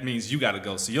 That means you got to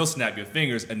go. So you'll snap your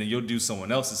fingers, and then you'll do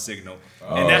someone else's signal.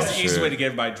 And that's the easiest shit. way to get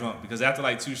everybody drunk because after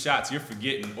like 2 shots, you're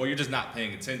forgetting or you're just not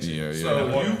paying attention. Yeah, yeah.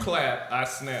 So you clap, I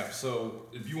snap. So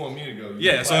if you want me to go, you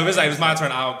Yeah, so clap. if it's like it's my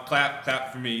turn, I'll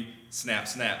clap for me, snap.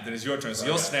 Then it's your turn. So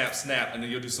you'll snap, and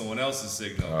then you'll do someone else's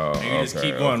signal. Oh, and you just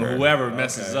okay, keep going. okay. Whoever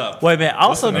messes up. Wait a minute.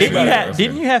 Also, What's the didn't next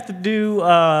you have to do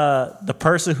the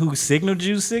person who signaled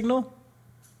you signal?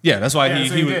 Yeah, that's why Yeah,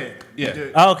 so he you would. did. You Yeah.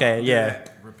 did. Oh, okay, yeah.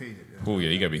 Repeat it. Oh yeah,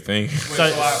 you gotta be thinking. So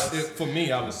for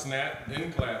me, I would snap,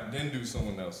 then clap, then do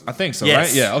someone else's. I think so, Yes.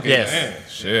 right? Yeah, okay. Yes. Yeah.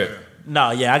 Shit. No,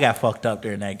 yeah, I got fucked up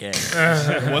during that game.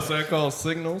 What's that called?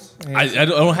 Signals? I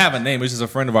don't have a name. It's just a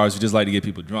friend of ours who just like to get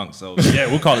people drunk. So yeah,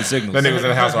 we'll call it signals. That nigga was in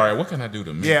the house. All right, what can I do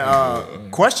to make Yeah,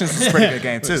 questions was a pretty good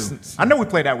game, too. I know we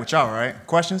played that with y'all, right?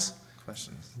 Questions?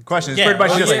 Questions. Yeah. Pretty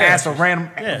much Oh, just yeah. ask a random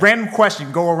Yeah. random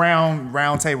question. Go around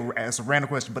round table, ask a random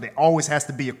question, but it always has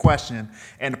to be a question,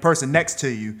 and the person next to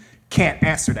you can't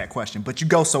answer that question. But you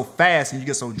go so fast and you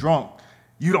get so drunk,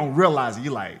 you don't realize it.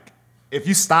 You like, if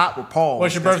you stop or pause.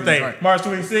 What's your that's when you birthday? drink. March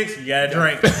 26th. You got to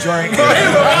drink. Drink.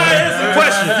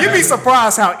 Question. You'd be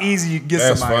surprised how easy you get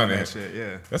That's somebody on funny. that shit.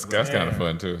 Yeah. That's kind of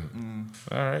fun too.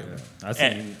 All right.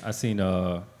 I seen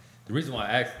the reason why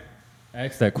I asked I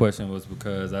asked that question was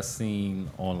because I seen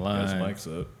online. Yes, mic's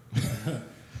up.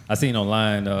 I seen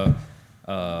online.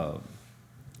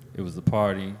 It was a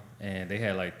party, and they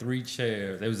had like 3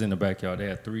 chairs. They was in the backyard. They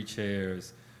had 3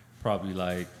 chairs, probably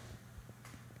like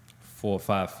 4 or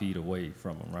 5 feet away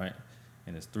from them, right?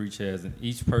 And there's 3 chairs, and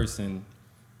each person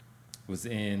was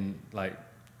in like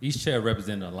each chair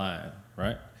represented a line,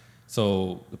 right?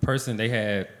 So the person, they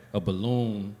had a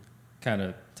balloon kind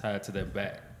of tied to their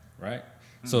back, right?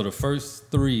 So the first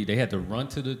 3, they had to run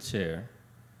to the chair,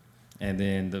 and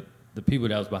then the people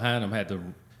that was behind them had to.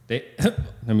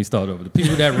 Let me start over. The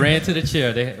people that ran to the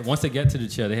chair, once they got to the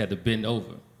chair, they had to bend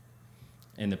over,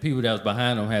 and the people that was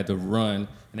behind them had to run,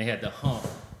 and they had to hump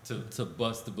to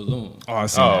bust the balloon. Oh, I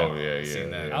seen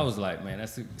that. Yeah. I was like, man,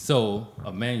 that's a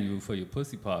manual for your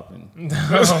pussy popping. You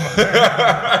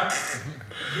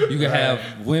can have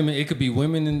women. It could be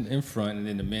women in front and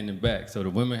then the men in back. So the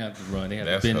women have to run. They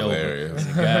have to bend over. And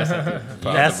the guys have to.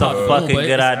 That's a fucking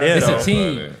good idea. It's though. a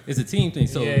team. It's a team thing.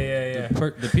 So Yeah.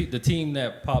 the team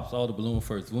that pops all the balloon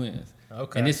first wins.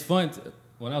 Okay. And it's fun.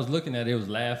 When I was looking at it, it was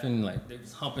laughing like they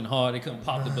was humping hard. They couldn't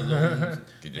pop the balloons.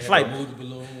 It's like- move the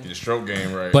balloon. Get your stroke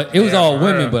game right. But it was all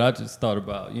women. But I just thought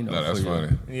about no, that's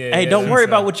funny. Hey, don't worry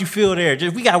about what you feel there.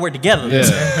 Just we gotta work together. Yeah.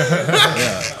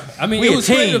 I mean, We it a was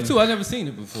team. creative too. I never seen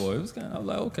it before. It was kind of, I was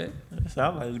like, okay.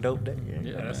 Sound like a dope day.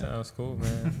 Yeah, That man. sounds cool,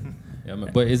 man. Yeah,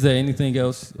 man. But is there anything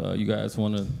else you guys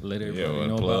want to let everybody wanna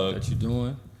know plug? about that you're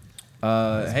doing?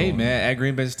 Hey man, at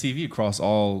Greenbench TV across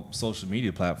all social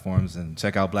media platforms, and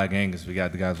check out Black Angus. We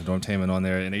got the guys from Dormtainment on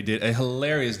there, and they did a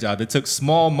hilarious job. They took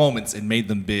small moments and made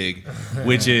them big,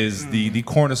 which is the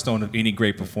cornerstone of any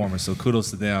great performer. So kudos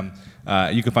to them.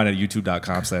 You can find it at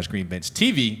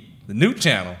youtube.com/GreenbenchTV, the new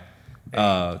channel,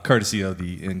 courtesy of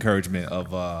the encouragement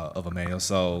of Emmanuel.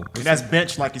 So That's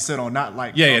bench, like you said, on not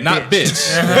like not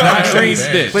bitch, not green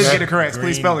bitch. Please get it correct.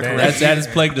 Please spell it correct. That has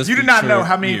plagued us. You do not for know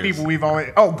how many years. people we've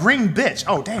already. Oh, green bitch.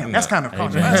 Oh, damn. That's kind of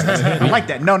controversial. I like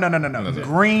that. No.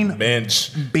 Green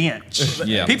Bench. bench.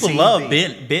 Yeah. People Team love B.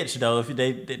 bitch though. If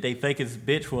they think it's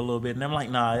bitch for a little bit, and I'm like,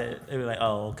 nah. They be like,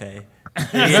 oh, okay. They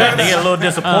get a little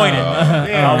disappointed,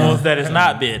 almost that it's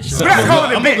not bitch. We're not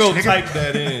calling it I'm bitch. gonna go nigga. type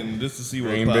that in just to see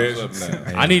what Green pops bitch. up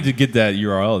now. I need to get that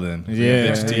URL then. Yeah,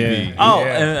 Greenbench TV. yeah. Oh,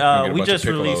 Get and a we bunch just of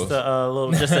piccolos. released a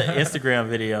little, just an Instagram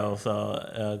video.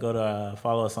 So go to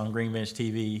follow us on Greenbench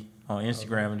TV on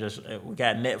Instagram, and just we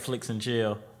got Netflix and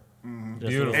chill.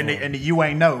 Beautiful. And the You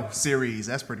Ain't Know series.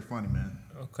 That's pretty funny, man.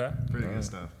 Okay. Pretty good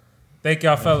stuff. Thank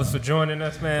y'all fellas for joining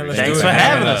us, man. Let's Thanks do it. for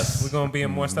having us. We're gonna be in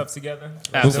more stuff together.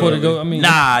 Before they go, I mean,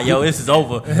 Nah, yo, this is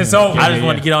over. It's over. I just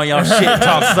want to get on y'all shit and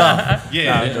talk stuff.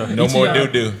 Yeah. No Each more of y'all-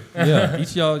 doo-doo. yeah,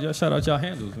 each of y'all shout out y'all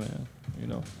handles, man. You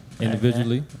know,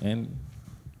 individually and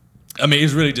I mean,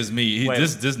 it's really just me. Wait.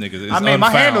 This nigga is I mean, my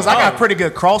unfound. handles, I got pretty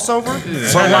good crossover.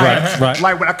 So Right.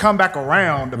 like when I come back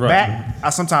around the Right. back, I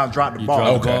sometimes drop the you ball.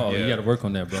 drop the Okay. ball. Yeah. You got to work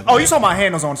on that, bro. Oh, you saw my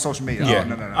handles on social media? Yeah. Oh,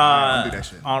 no. I don't do that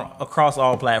shit. Across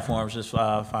all platforms, just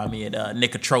find me at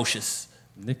Nick Atrocious.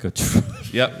 Nicka.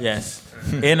 Yep. Yes,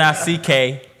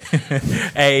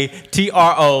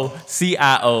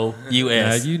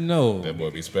 NICKATROCIOUS. Now you know. That boy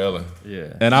be spelling.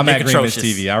 Yeah. And I'm at Nick Greenbench Atrocious.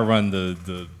 TV. I run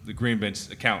the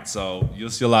Greenbench account, so you'll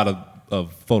see a lot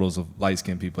of photos of light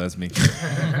skinned people. That's me.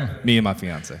 Me and my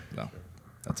fiance. No,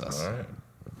 that's us. All right.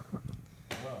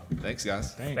 Thanks,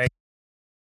 guys. Thank